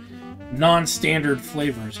the non-standard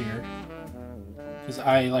flavors here. Because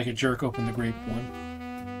I, like a jerk, open the grape one.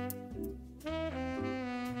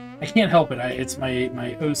 I can't help it. It's my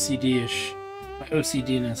OCD-ish, my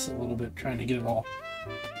OCD-ness a little bit, trying to get it all.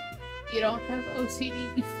 You don't have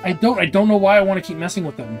OCD. I don't know why I want to keep messing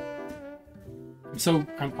with them.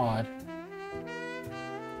 I'm odd.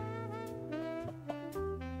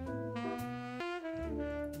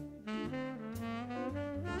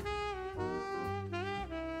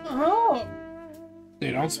 Oh,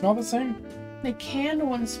 They don't smell the same? the canned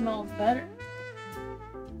one smells better.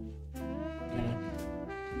 Yeah.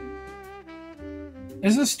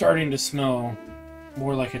 This is starting to smell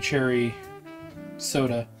more like a cherry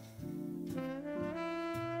soda.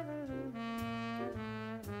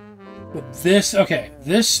 But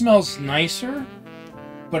this smells nicer,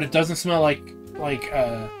 but it doesn't smell like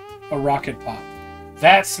a rocket pop.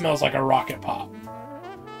 That smells like a rocket pop.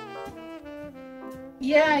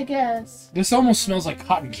 Yeah, I guess. This almost smells like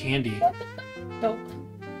cotton candy. Dope.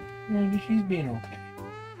 No, she's being okay.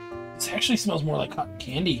 This actually smells more like cotton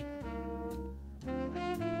candy.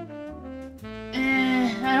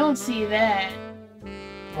 I don't see that.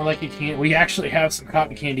 Or like we actually have some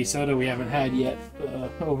cotton candy soda we haven't had yet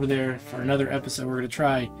over there for another episode. We're going to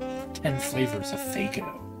try 10 flavors of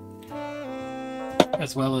Faco.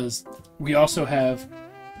 As well as, we also have,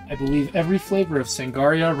 I believe, every flavor of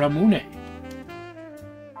Sangaria Ramune.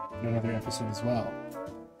 In another episode as well.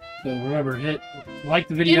 So remember, like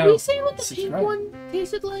the video. Did we say what the subscribe. pink one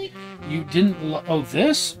tasted like? You didn't,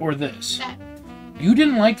 this or this? That. You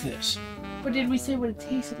didn't like this. But did we say what it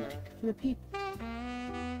tasted like for the people?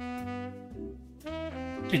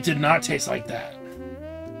 It did not taste like that.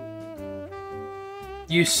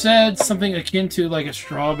 You said something akin to like a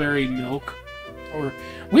strawberry milk, or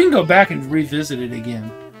we can go back and revisit it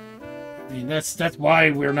again. I mean, that's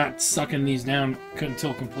why we're not sucking these down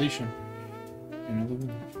until completion. You know.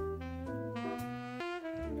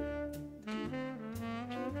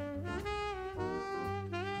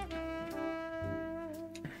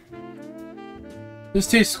 This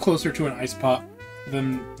tastes closer to an ice pop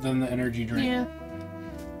than the energy drink. Yeah.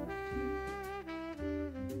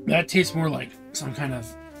 That tastes more like some kind of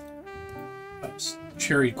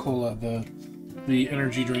cherry cola, the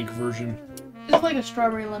energy drink version. It's like a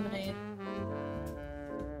strawberry lemonade.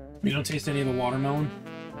 You don't taste any of the watermelon?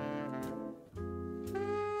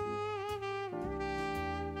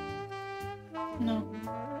 No.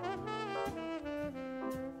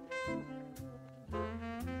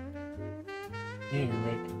 Yeah, you're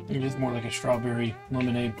right. It is more like a strawberry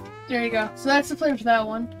lemonade. There you go. So that's the flavor for that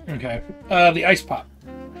one. Okay. The ice pop.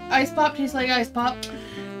 Ice pop tastes like ice pop.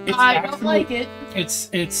 It's I actually, don't like it.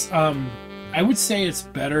 It's I would say it's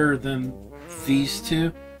better than these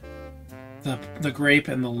two. The grape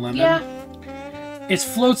and the lemon. Yeah. It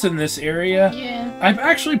floats in this area. Yeah. I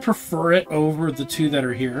actually prefer it over the two that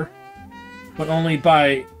are here, but only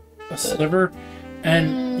by a sliver.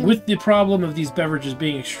 And with the problem of these beverages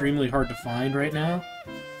being extremely hard to find right now,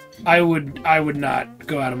 I would not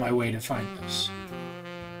go out of my way to find this.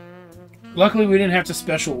 Luckily, we didn't have to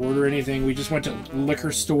special order anything. We just went to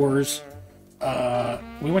liquor stores.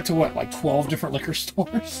 We went to, what, like 12 different liquor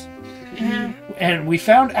stores? Yeah. And we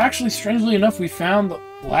found, actually, strangely enough, we found the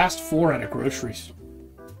last 4 at a grocery store.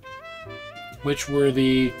 Which were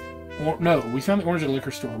the... no, we found the orange at a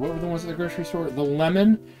liquor store. What were the ones at the grocery store? The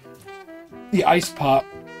lemon, the ice pop,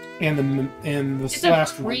 and the It's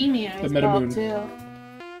last a creamy one, ice the Meta pop, Moon. too.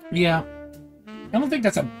 Yeah. I don't think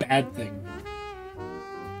that's a bad thing.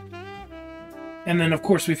 And then, of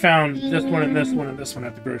course, we found this one and this one and this one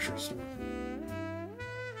at the grocery store.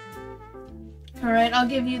 Alright, I'll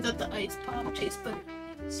give you that the ice pop tastes better.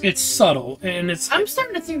 It's subtle, and it's... I'm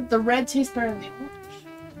starting to think the red tastes better than the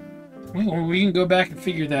orange. Well, we can go back and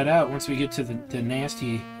figure that out once we get to the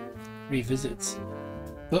nasty revisits.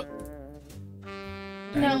 Look.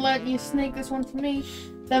 I'm gonna let you snake this one for me.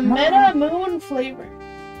 The Meta Moon flavor.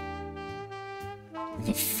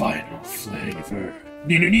 The final flavor. I've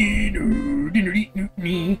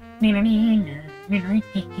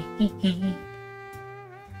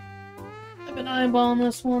been eyeballing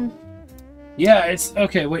this one. Yeah, it's...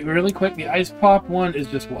 Okay, wait, really quick. The ice pop one is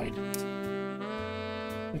just white.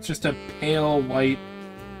 It's just a pale white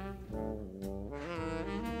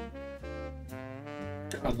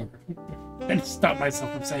color. I just stopped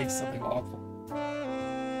myself from saying something awful.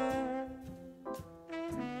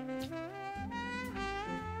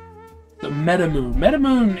 The Meta Moon. Meta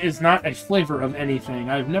Moon is not a flavor of anything.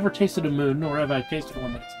 I've never tasted a moon, nor have I tasted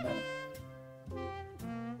one that's meta.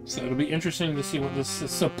 So it'll be interesting to see what this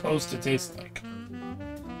is supposed to taste like.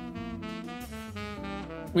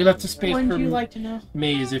 We left the space When for do you like to know?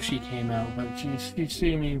 Maze if she came out, but she's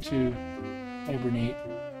seeming to hibernate.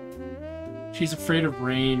 She's afraid of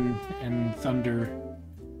rain and thunder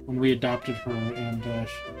when we adopted her, and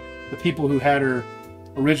the people who had her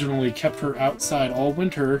originally kept her outside all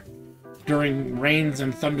winter during rains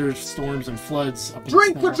and thunderstorms and floods.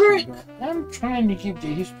 Drink for drink! I'm trying to keep the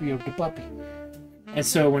history of the puppy. And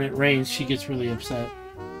so when it rains, she gets really upset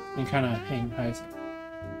and kind of hides.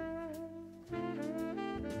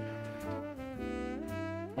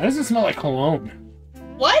 Why does it smell like cologne?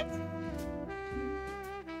 What?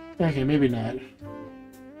 Okay, maybe not.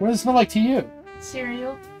 What does it smell like to you?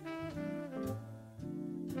 Cereal.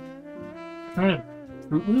 Kind of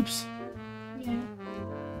Fruit Loops? Yeah.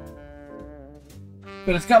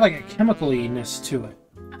 But it's got like a chemical-ness to it.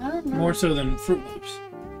 I don't know. More so than Fruit Loops.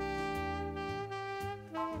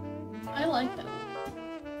 I like that.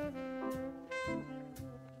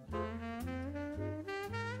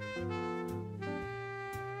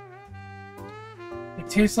 It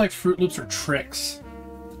tastes like Fruit Loops or Trix.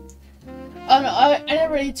 Oh no, I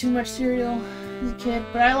never ate too much cereal as a kid,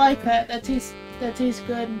 but I like that. That tastes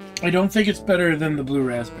good. I don't think it's better than the Blue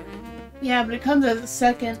Raspberry. Yeah, but it comes as a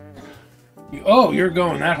second. Oh, you're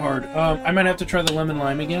going that hard. I might have to try the Lemon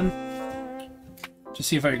Lime again. To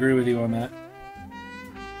see if I agree with you on that.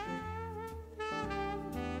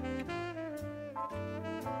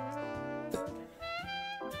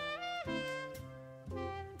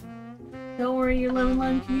 Don't worry, your lemon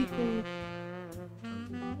lime can be food.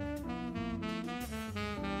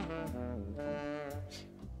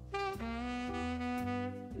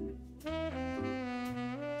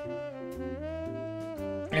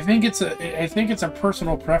 I think it's a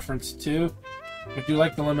personal preference too. I do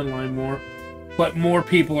like the lemon lime more, but more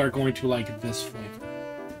people are going to like this flavor.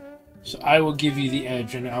 So I will give you the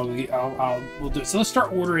edge, and we'll do it. So let's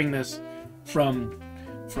start ordering this from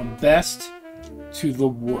best to the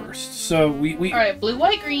worst. So we all right, blue,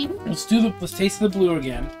 white, green. let's taste the blue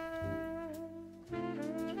again.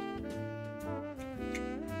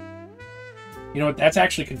 You know what? That's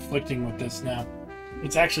actually conflicting with this now.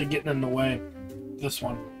 It's actually getting in the way. This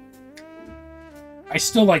one. I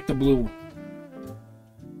still like the blue one.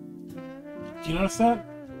 Do you notice that?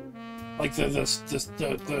 Like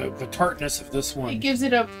the tartness of this It one. gives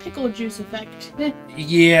it a pickle juice effect.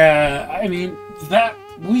 Yeah, I mean that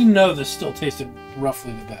we know this still tasted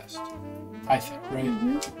roughly the best. I think, right?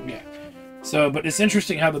 Mm-hmm. Yeah. So, but it's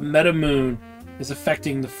interesting how the Meta Moon is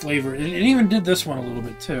affecting the flavor. It even did this one a little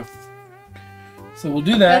bit too. So we'll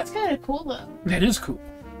do that. That's kind of cool though. That is cool.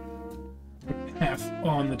 Half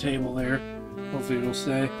on the table there. Hopefully it'll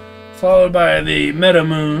stay. Followed by the Meta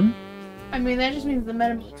Moon. I mean, that just means the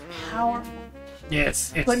Meta Moon's powerful.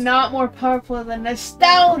 Yes, it's... But not more powerful than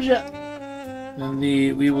nostalgia. And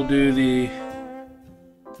we will do the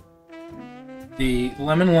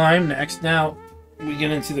lemon lime next. Now we get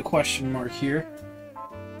into the question mark here.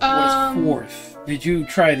 What's fourth? Did you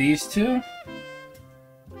try these two?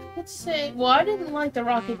 would say, well, I didn't like the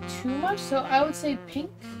rocket too much, so I would say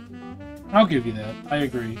pink. I'll give you that. I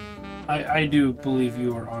agree. I do believe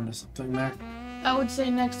you are onto something there. I would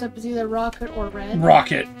say next up is either rocket or red.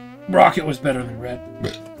 Rocket. Rocket was better than red.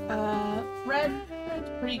 Red's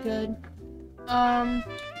pretty good.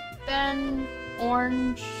 Then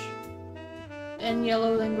orange and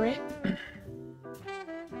yellow, then grape.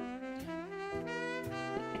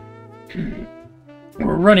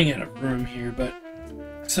 We're running out of room here, but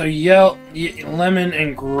so lemon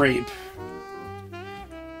and grape.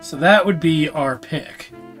 So that would be our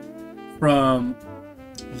pick from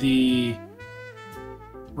the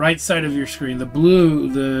right side of your screen. The blue,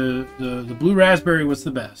 the blue raspberry was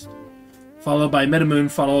the best, followed by Metamoon,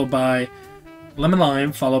 followed by lemon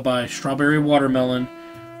lime, followed by strawberry watermelon.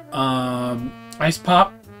 Ice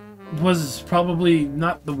pop was probably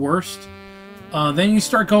not the worst. Then you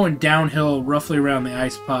start going downhill roughly around the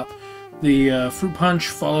ice pop. The fruit punch,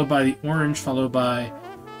 followed by the orange, followed by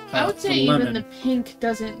I would say the even the pink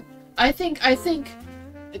doesn't. I think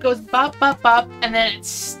it goes bop bop bop, and then it's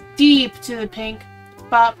steep to the pink,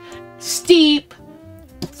 bop, steep.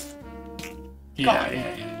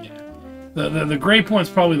 Yeah. The grape one's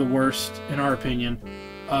probably the worst in our opinion.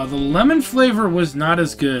 The lemon flavor was not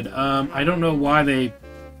as good. I don't know why they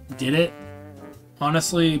did it,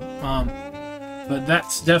 honestly. But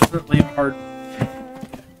that's definitely hard.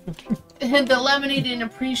 And the lemony didn't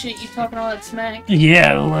appreciate you talking all that smack.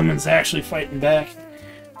 Yeah, the lemon's actually fighting back.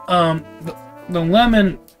 The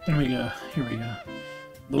lemon. Here we go.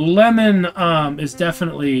 The lemon is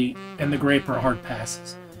definitely, and the grape are hard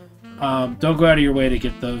passes. Don't go out of your way to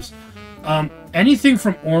get those. Anything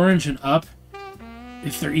from orange and up,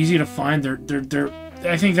 if they're easy to find, they're.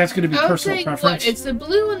 I think that's going to be personal preference. It's the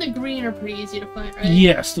blue and the green are pretty easy to find, right?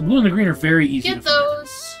 Yes, the blue and the green are very easy to find. Get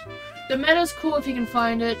those. The meadow's cool if you can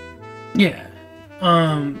find it. Yeah.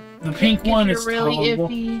 The pink one is really tolerable.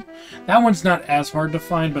 iffy. That one's not as hard to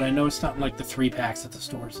find, but I know it's not in like the 3-packs at the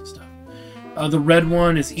stores and stuff. The red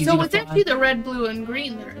one is easy to find. So it's actually the red, blue, and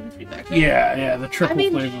green that are in the 3-pack, right? Yeah, the triple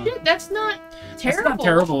flavor. Shit, that's not terrible. That's not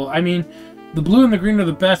terrible. I mean, the blue and the green are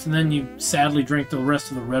the best, and then you sadly drink the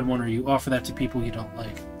rest of the red one, or you offer that to people you don't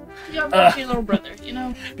like. Yeah, that's your little brother, you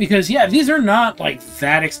know? Because, yeah, these are not, like,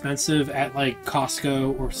 that expensive at, like,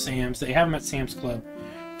 Costco or Sam's. They have them at Sam's Club.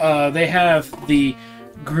 They have the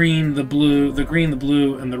green, the blue,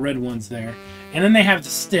 and the red ones there. And then they have the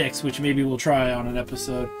sticks, which maybe we'll try on an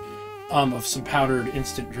episode of some powdered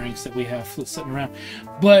instant drinks that we have sitting around.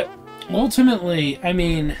 But, ultimately, I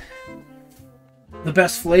mean, the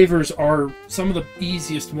best flavors are some of the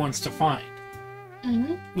easiest ones to find.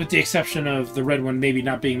 Mm-hmm. With the exception of the red one maybe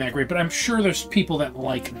not being that great, but I'm sure there's people that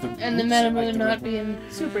like the... And the Metamoon not being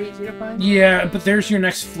super easy to find. Yeah, but there's your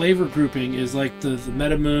next flavor grouping is like the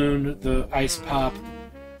Metamoon, the Ice Pop,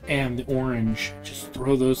 and the Orange. Just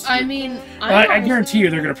throw those three. I mean... I guarantee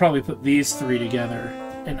you they're going to probably put these three together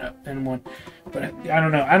in one. But I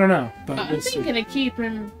don't know. But I'm thinking of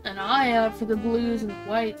keeping an eye out for the blues and the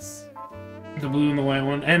whites. The blue and the white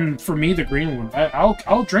one, and for me, the green one.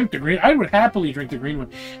 I'll drink the green. I would happily drink the green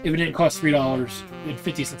one if it didn't cost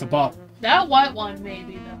 $3.50 a bottle. That white one,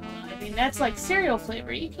 maybe though. I mean, that's like cereal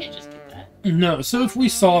flavor. You can't just get that. No, so if we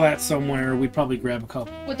saw that somewhere, we'd probably grab a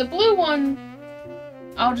couple. With the blue one,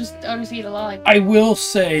 I'll just eat a lollipop. I will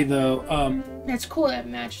say though, it's cool that it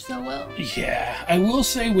matched so well. Yeah, I will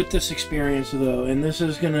say with this experience though, and this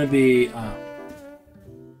is gonna be.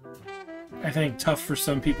 I think tough for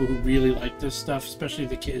some people who really like this stuff, especially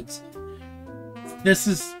the kids. This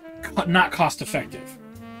is not cost effective.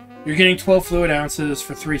 You're getting 12 fluid ounces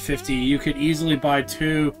for $3.50. You could easily buy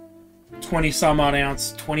two 20-some-odd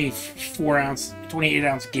ounce, 24-ounce,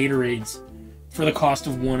 28-ounce Gatorades for the cost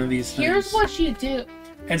of one of these things. Here's what you do.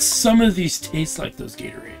 And some of these taste like those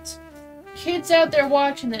Gatorades. Kids out there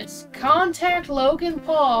watching this, contact Logan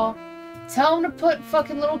Paul. Tell them to put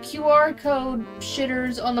fucking little QR code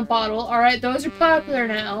shitters on the bottle. Alright, those are popular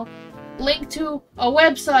now. Link to a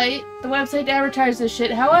website. The website to advertise this shit.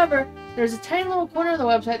 However, there's a tiny little corner of the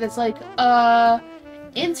website that's like,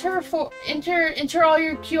 enter all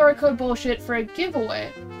your QR code bullshit for a giveaway.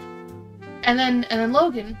 And then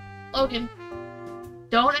Logan,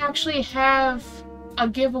 don't actually have a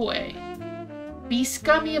giveaway. Be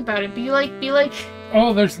scummy about it. Be like.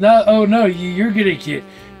 Oh, there's not. Oh no, you're gonna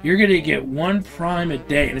get one prime a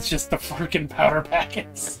day, and it's just the fucking powder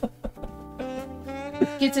packets.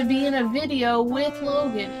 Get to be in a video with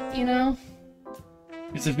Logan, you know?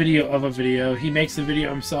 It's a video of a video. He makes the video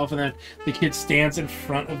himself, and then the kid stands in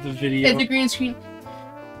front of the video. At the green screen.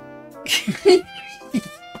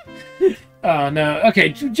 Oh, no. Okay,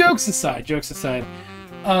 jokes aside.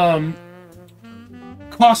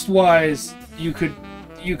 cost-wise, you could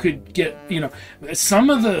get, you know, some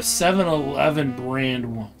of the 7-Eleven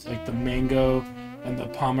brand ones, like the mango and the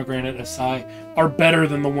pomegranate acai, are better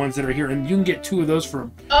than the ones that are here, and you can get 2 of those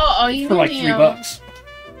for you for like $3.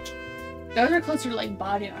 Those are closer to like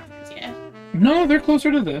body armors, yeah. No, they're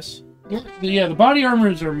closer to this. Yeah, the body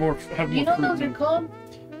armors are more. Have more. You know what those are called?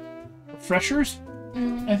 Refreshers.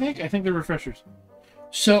 Mm. I think they're refreshers.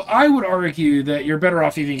 So I would argue that you're better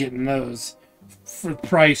off even getting those for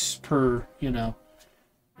price per, you know,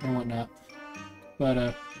 and whatnot. But what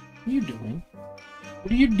are you doing?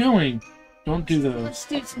 What are you doing? Don't do those. Let's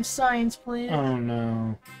do some science, please. Oh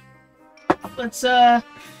no. Let's here.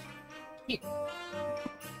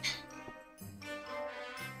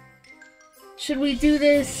 Should we do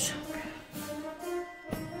this?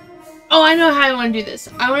 Oh, I know how I want to do this.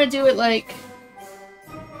 I want to do it like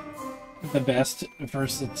the best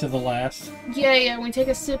versus to the last. Yeah. We take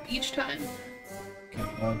a sip each time.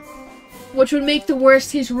 Okay. Which would make the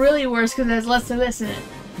worst taste really worse because there's less of this in it.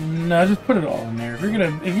 No, just put it all in there. If you're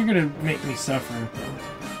gonna make me suffer.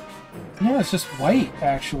 No, it's just white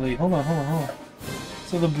actually. Hold on.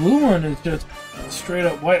 So the blue one is just straight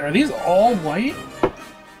up white. Are these all white?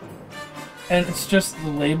 And it's just the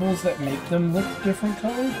labels that make them look different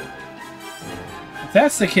colored? If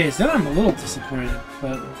that's the case, then I'm a little disappointed.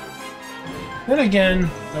 But then again,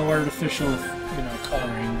 no artificial, you know,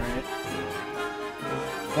 coloring, right?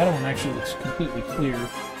 That one actually looks completely clear.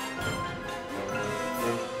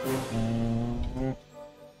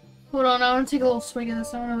 Hold on, I want to take a little swig of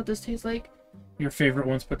this. I don't know what this tastes like. Your favorite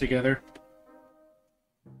ones put together?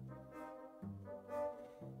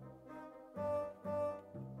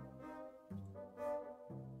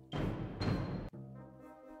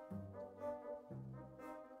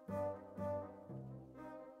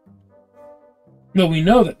 No, we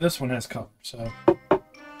know that this one has color, so...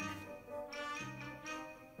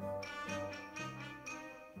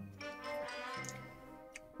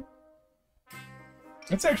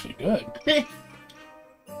 It's actually good.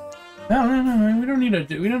 No, we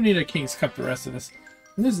don't need a King's Cup the rest of this.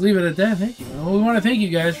 We'll just leave it at that. Thank you. Well, we want to thank you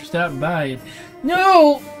guys for stopping by.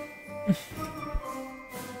 No!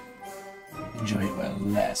 Enjoy it while it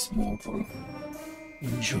lasts, mortal.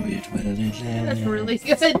 Enjoy it while it lasts. That's really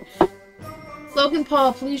good. Logan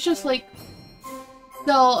Paul, please just like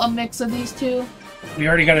sell a mix of these two. We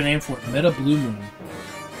already got a name for it. Meta Blue Moon.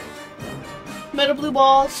 Meta Blue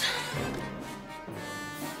Balls.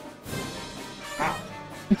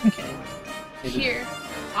 Okay. Here,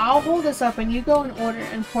 I'll hold this up and you go in order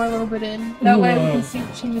and pour a little bit in. That way we can see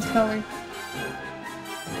the changes color.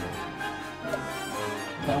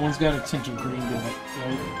 That one's got a tint of green to it,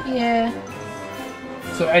 right? Yeah.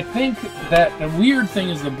 So I think that the weird thing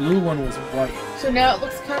is the blue one was white. So now it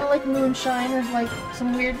looks kind of like moonshine or like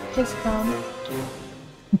some weird piss cum.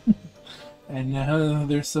 And now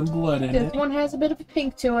there's some blood in it. This one has a bit of a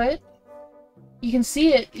pink to it. You can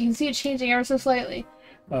see it. You can see it changing ever so slightly.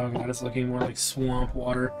 Oh god, it's looking more like swamp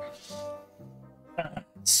water.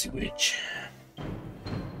 Sewage.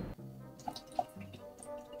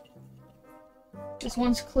 This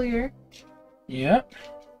one's clear. Yep.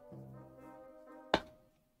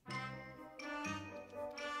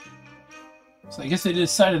 So I guess they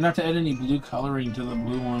decided not to add any blue coloring to the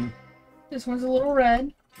blue one. This one's a little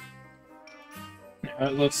red. Yeah,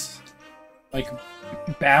 it looks like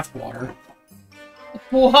bath water.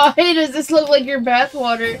 Why does this look like your bath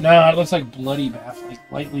water? No, it looks like bloody bath, like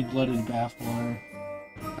lightly blooded bath water.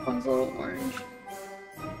 That one's a little orange.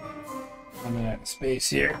 I'm gonna have space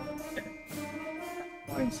here.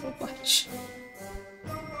 Orange so much.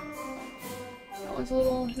 That one's a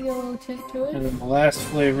little yellow tint to it. And then the last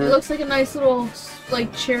flavor. It looks like a nice little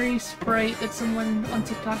like cherry Sprite that someone on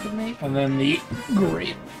TikTok would make. And then the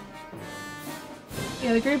grape.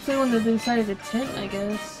 Yeah, the grape's the one that they decided to tint, I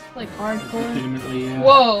guess. Like hardcore. Legitimately, yeah.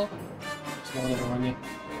 Whoa! Smell it on you.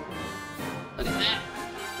 Look at that.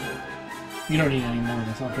 You don't need any more of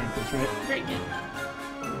this. I'll drink this, right? Drink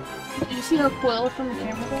it. Did you see how Quill from the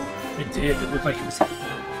camera though? It did. It looked like it was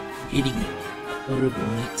eating horrible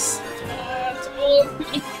mix. It's all of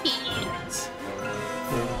my pants.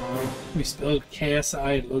 We spilled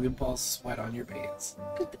KSI and Logan Paul's sweat on your pants.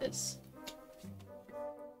 Look at this.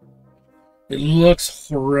 It looks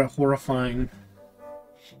horrifying.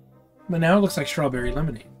 But now it looks like strawberry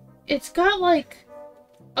lemonade. It's got like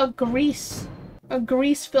a grease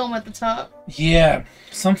film at the top. Yeah,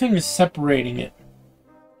 something is separating it,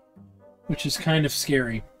 which is kind of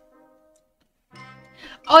scary.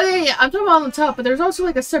 Oh yeah, I'm talking about on the top, but there's also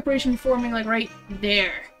like a separation forming like right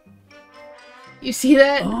there. You see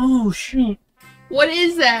that? Oh shoot! What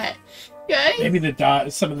is that? Okay. Maybe the dye,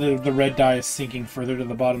 some of the red dye is sinking further to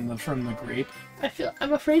the bottom from the grape.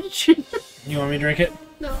 I'm afraid to drink it. You want me to drink it?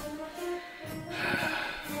 No.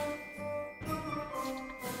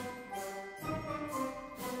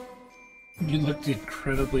 You looked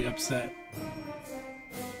incredibly upset.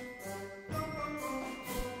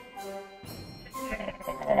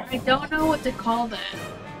 I don't know what to call that.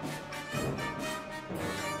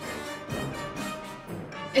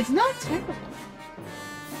 It's not terrible.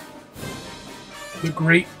 The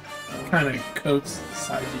grape kind of coats the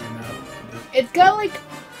sides of your mouth a bit. It's got like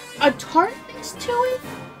a tartness to it.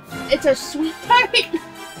 It's a sweet tart.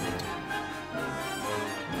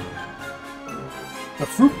 The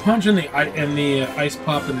fruit punch and the ice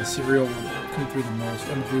pop and the cereal will come through the most,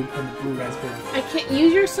 and the blue raspberry. I can't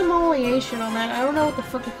use your sommeliation on that. I don't know what the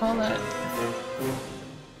fuck to call that.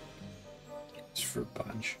 It's fruit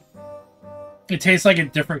punch. It tastes like a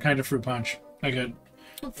different kind of fruit punch, like a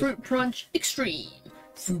fruit punch extreme.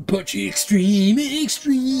 Fruit punch extreme.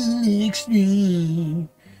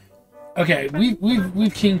 Okay,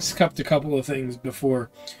 we've King's Cupped a couple of things before.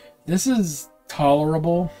 This is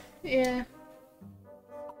tolerable. Yeah.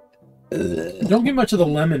 Don't get much of the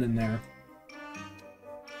lemon in there,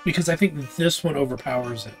 because I think this one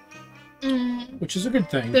overpowers it, which is a good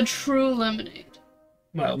thing. The true lemonade.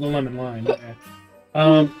 Well, the lemon lime. Yeah.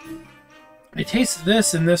 I taste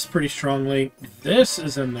this and this pretty strongly. This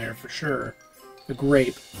is in there for sure. The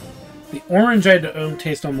grape, the orange I don't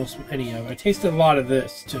taste almost any of. I tasted a lot of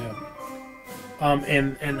this too,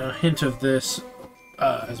 and a hint of this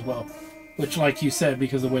as well, which, like you said,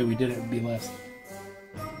 because the way we did it would be less.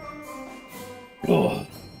 Oh.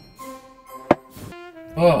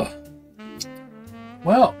 Oh.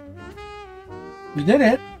 Well, we did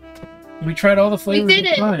it. We tried all the flavors. We did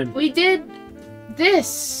it. Time. We did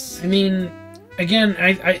this. I mean, again,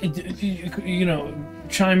 I you know,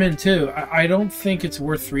 chime in too. I don't think it's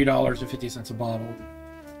worth $3.50 a bottle.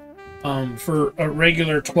 For a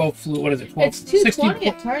regular 12 fluid, what is it? 12. It's $2.20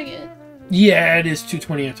 at Target. Yeah, it is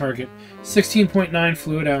 $2.20 at Target. 16.9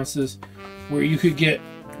 fluid ounces, where you could get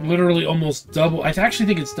literally almost double. I actually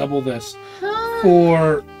think it's double this.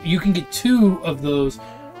 Or you can get 2 of those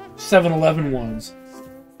 7-Eleven ones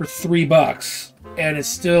for $3, and it's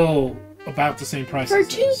still about the same price. For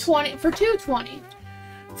 $2.20. For $2.20.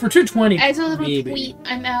 For $2.20. As a little maybe. tweet,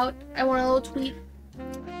 I'm out. I want a little tweet.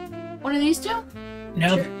 One of these two?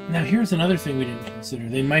 Now, Sure. now here's another thing we didn't consider.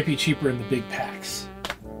 They might be cheaper in the big packs.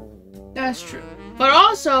 That's true. But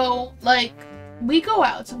also, like, we go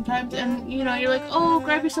out sometimes, and you know, you're like, oh,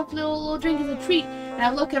 grab yourself a little drink as a treat. And I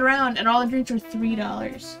look around, and all the drinks are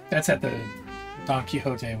 $3. That's at the Don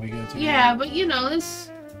Quixote we go to. Yeah, but you know, this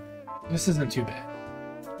isn't too bad.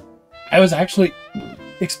 I was actually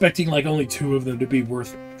expecting like only 2 of them to be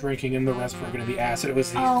worth drinking, and the rest were going to be acid. It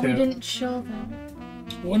was these 2. we didn't chill them.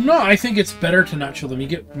 Well, no, I think it's better to not chill them. You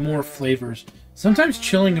get more flavors. Sometimes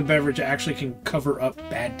chilling a beverage actually can cover up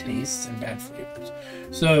bad tastes and bad flavors.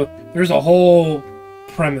 So there's a whole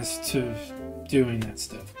premise to doing that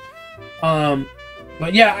stuff.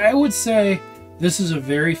 But yeah, I would say this is a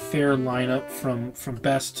very fair lineup from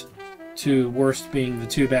best to worst, being the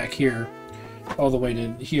 2 back here, all the way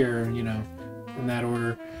to here, you know, in that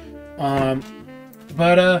order.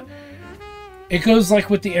 But it goes like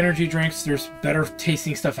with the energy drinks. There's better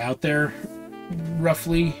tasting stuff out there,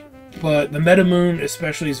 roughly. But the Meta Moon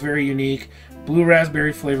especially is very unique. Blue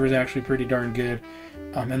raspberry flavor is actually pretty darn good.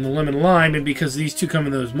 And the lemon lime, and because these 2 come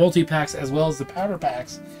in those multi-packs as well as the powder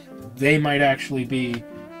packs, they might actually be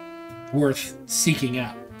worth seeking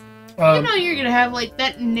out. You know, you're gonna have like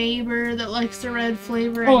that neighbor that likes the red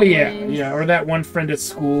flavor. Oh anyways. yeah, or that one friend at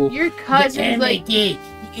school. Your cousin's like, the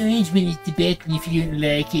orange one is the best, and if you don't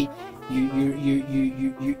like it, you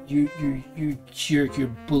jerk, you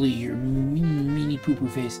bully, your mini poo-poo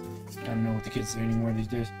face. I don't know what the kids say anymore these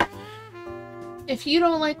days. if you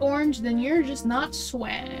don't like orange, then you're just not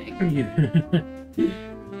swag. Bag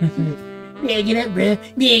it up, bro.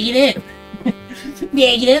 Bag it up.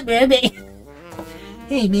 Bag it up, bro.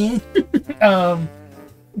 Hey, man.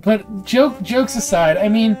 But jokes aside, I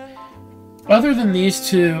mean, other than these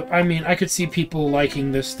 2, I mean, I could see people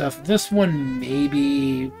liking this stuff. This one,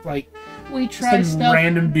 maybe, like, We try some stuff.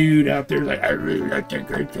 random dude out there like, I really like that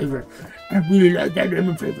grape flavor. I really like that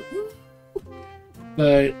lemon flavor.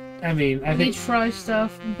 But, I mean, I We think try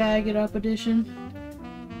stuff, bag it up edition.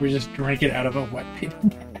 we just drank it out of a wet paper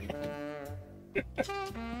bag.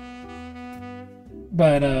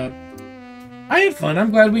 But, I had fun.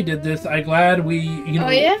 I'm glad we did this. I'm glad we, you know... Oh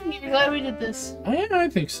yeah? You're glad we did this. Yeah, I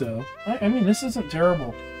think so. I mean, this isn't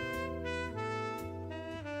terrible.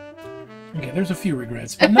 Okay, there's a few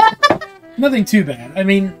regrets, but nothing too bad. I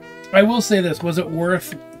mean, I will say this: was it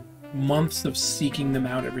worth months of seeking them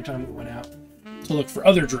out every time we went out to look for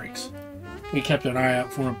other drinks? We kept an eye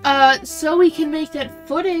out for them. So we can make that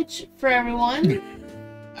footage for everyone.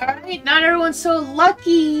 Alright, not everyone's so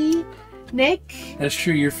lucky, Nick. That's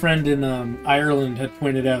true. Your friend in Ireland had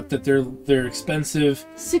pointed out that they're expensive.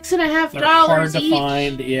 $6.50 They're hard to each.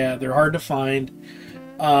 find. Yeah, they're hard to find.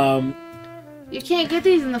 You can't get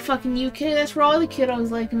these in the fucking UK. That's where all the kiddos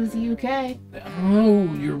like them, is the UK.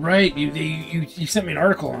 Oh, you're right. You sent me an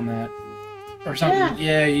article on that. Or something.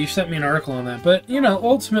 Yeah, you sent me an article on that. But, you know,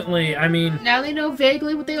 ultimately, I mean... Now they know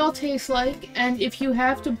vaguely what they all taste like, and if you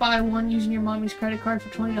have to buy one using your mommy's credit card for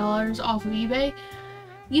 $20 off of eBay,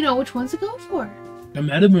 you know which ones to go for. The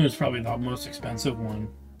Metamoon is probably the most expensive one.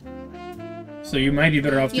 So you might be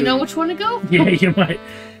better off You know which one to go for. Yeah, you might.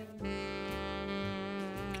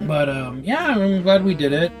 But, yeah, I'm glad we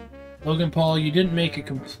did it. Logan Paul, you didn't make a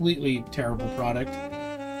completely terrible product.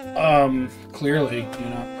 Clearly, you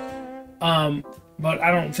know. But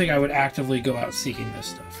I don't think I would actively go out seeking this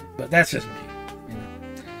stuff. But that's just me, you know.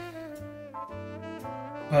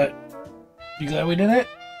 But, you glad we did it?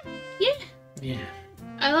 Yeah. Yeah.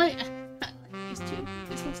 I like these two.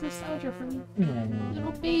 This one's nostalgia for me.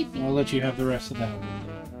 Little baby. I'll let you have the rest of that one.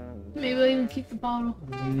 Maybe I'll even keep the bottle.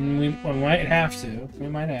 We might have to. We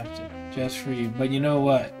might have to. Just for you. But you know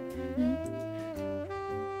what? Hmm?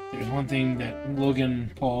 There's one thing that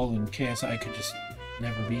Logan Paul and KSI could just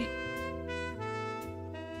never beat.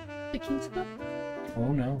 The King's Cup?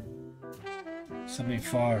 Oh no. Something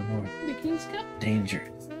far more The King's Cup?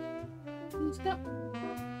 dangerous. King's Cup?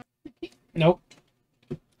 Nope.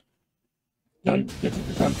 Dun, dun,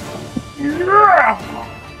 dun, dun.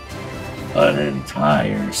 An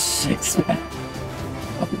entire six-pack.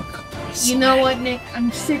 You know what, Nick? I'm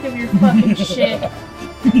sick of your fucking shit.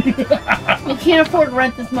 You can't afford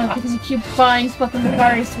rent this month because you keep buying fucking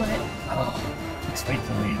Macari Sweat. Oh, just wait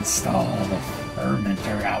till we install the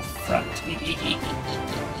fermenter out front.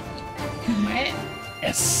 What?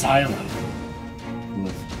 As silent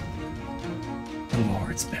with the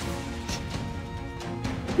Lord's beverage.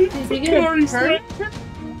 Is he gonna hurt?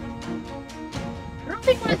 I don't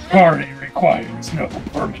think we're Party requires no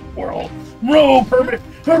permit, world. No permit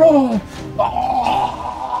at all.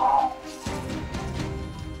 Oh.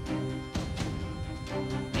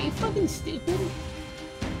 Are you fucking stupid?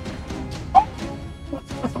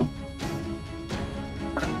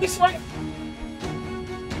 This way.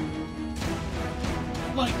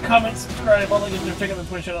 Like, comment, subscribe, all the good stuff. Check out the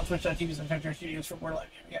Twitch channel, twitch.tv, Sunshine Studios for more live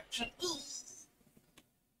gaming action.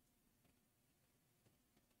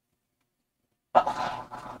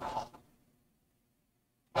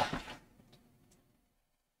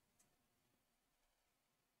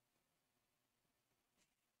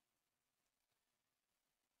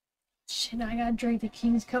 Shit, now I gotta drink the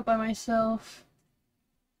King's Cup by myself.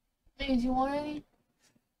 Hey, do you want any?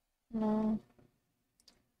 No.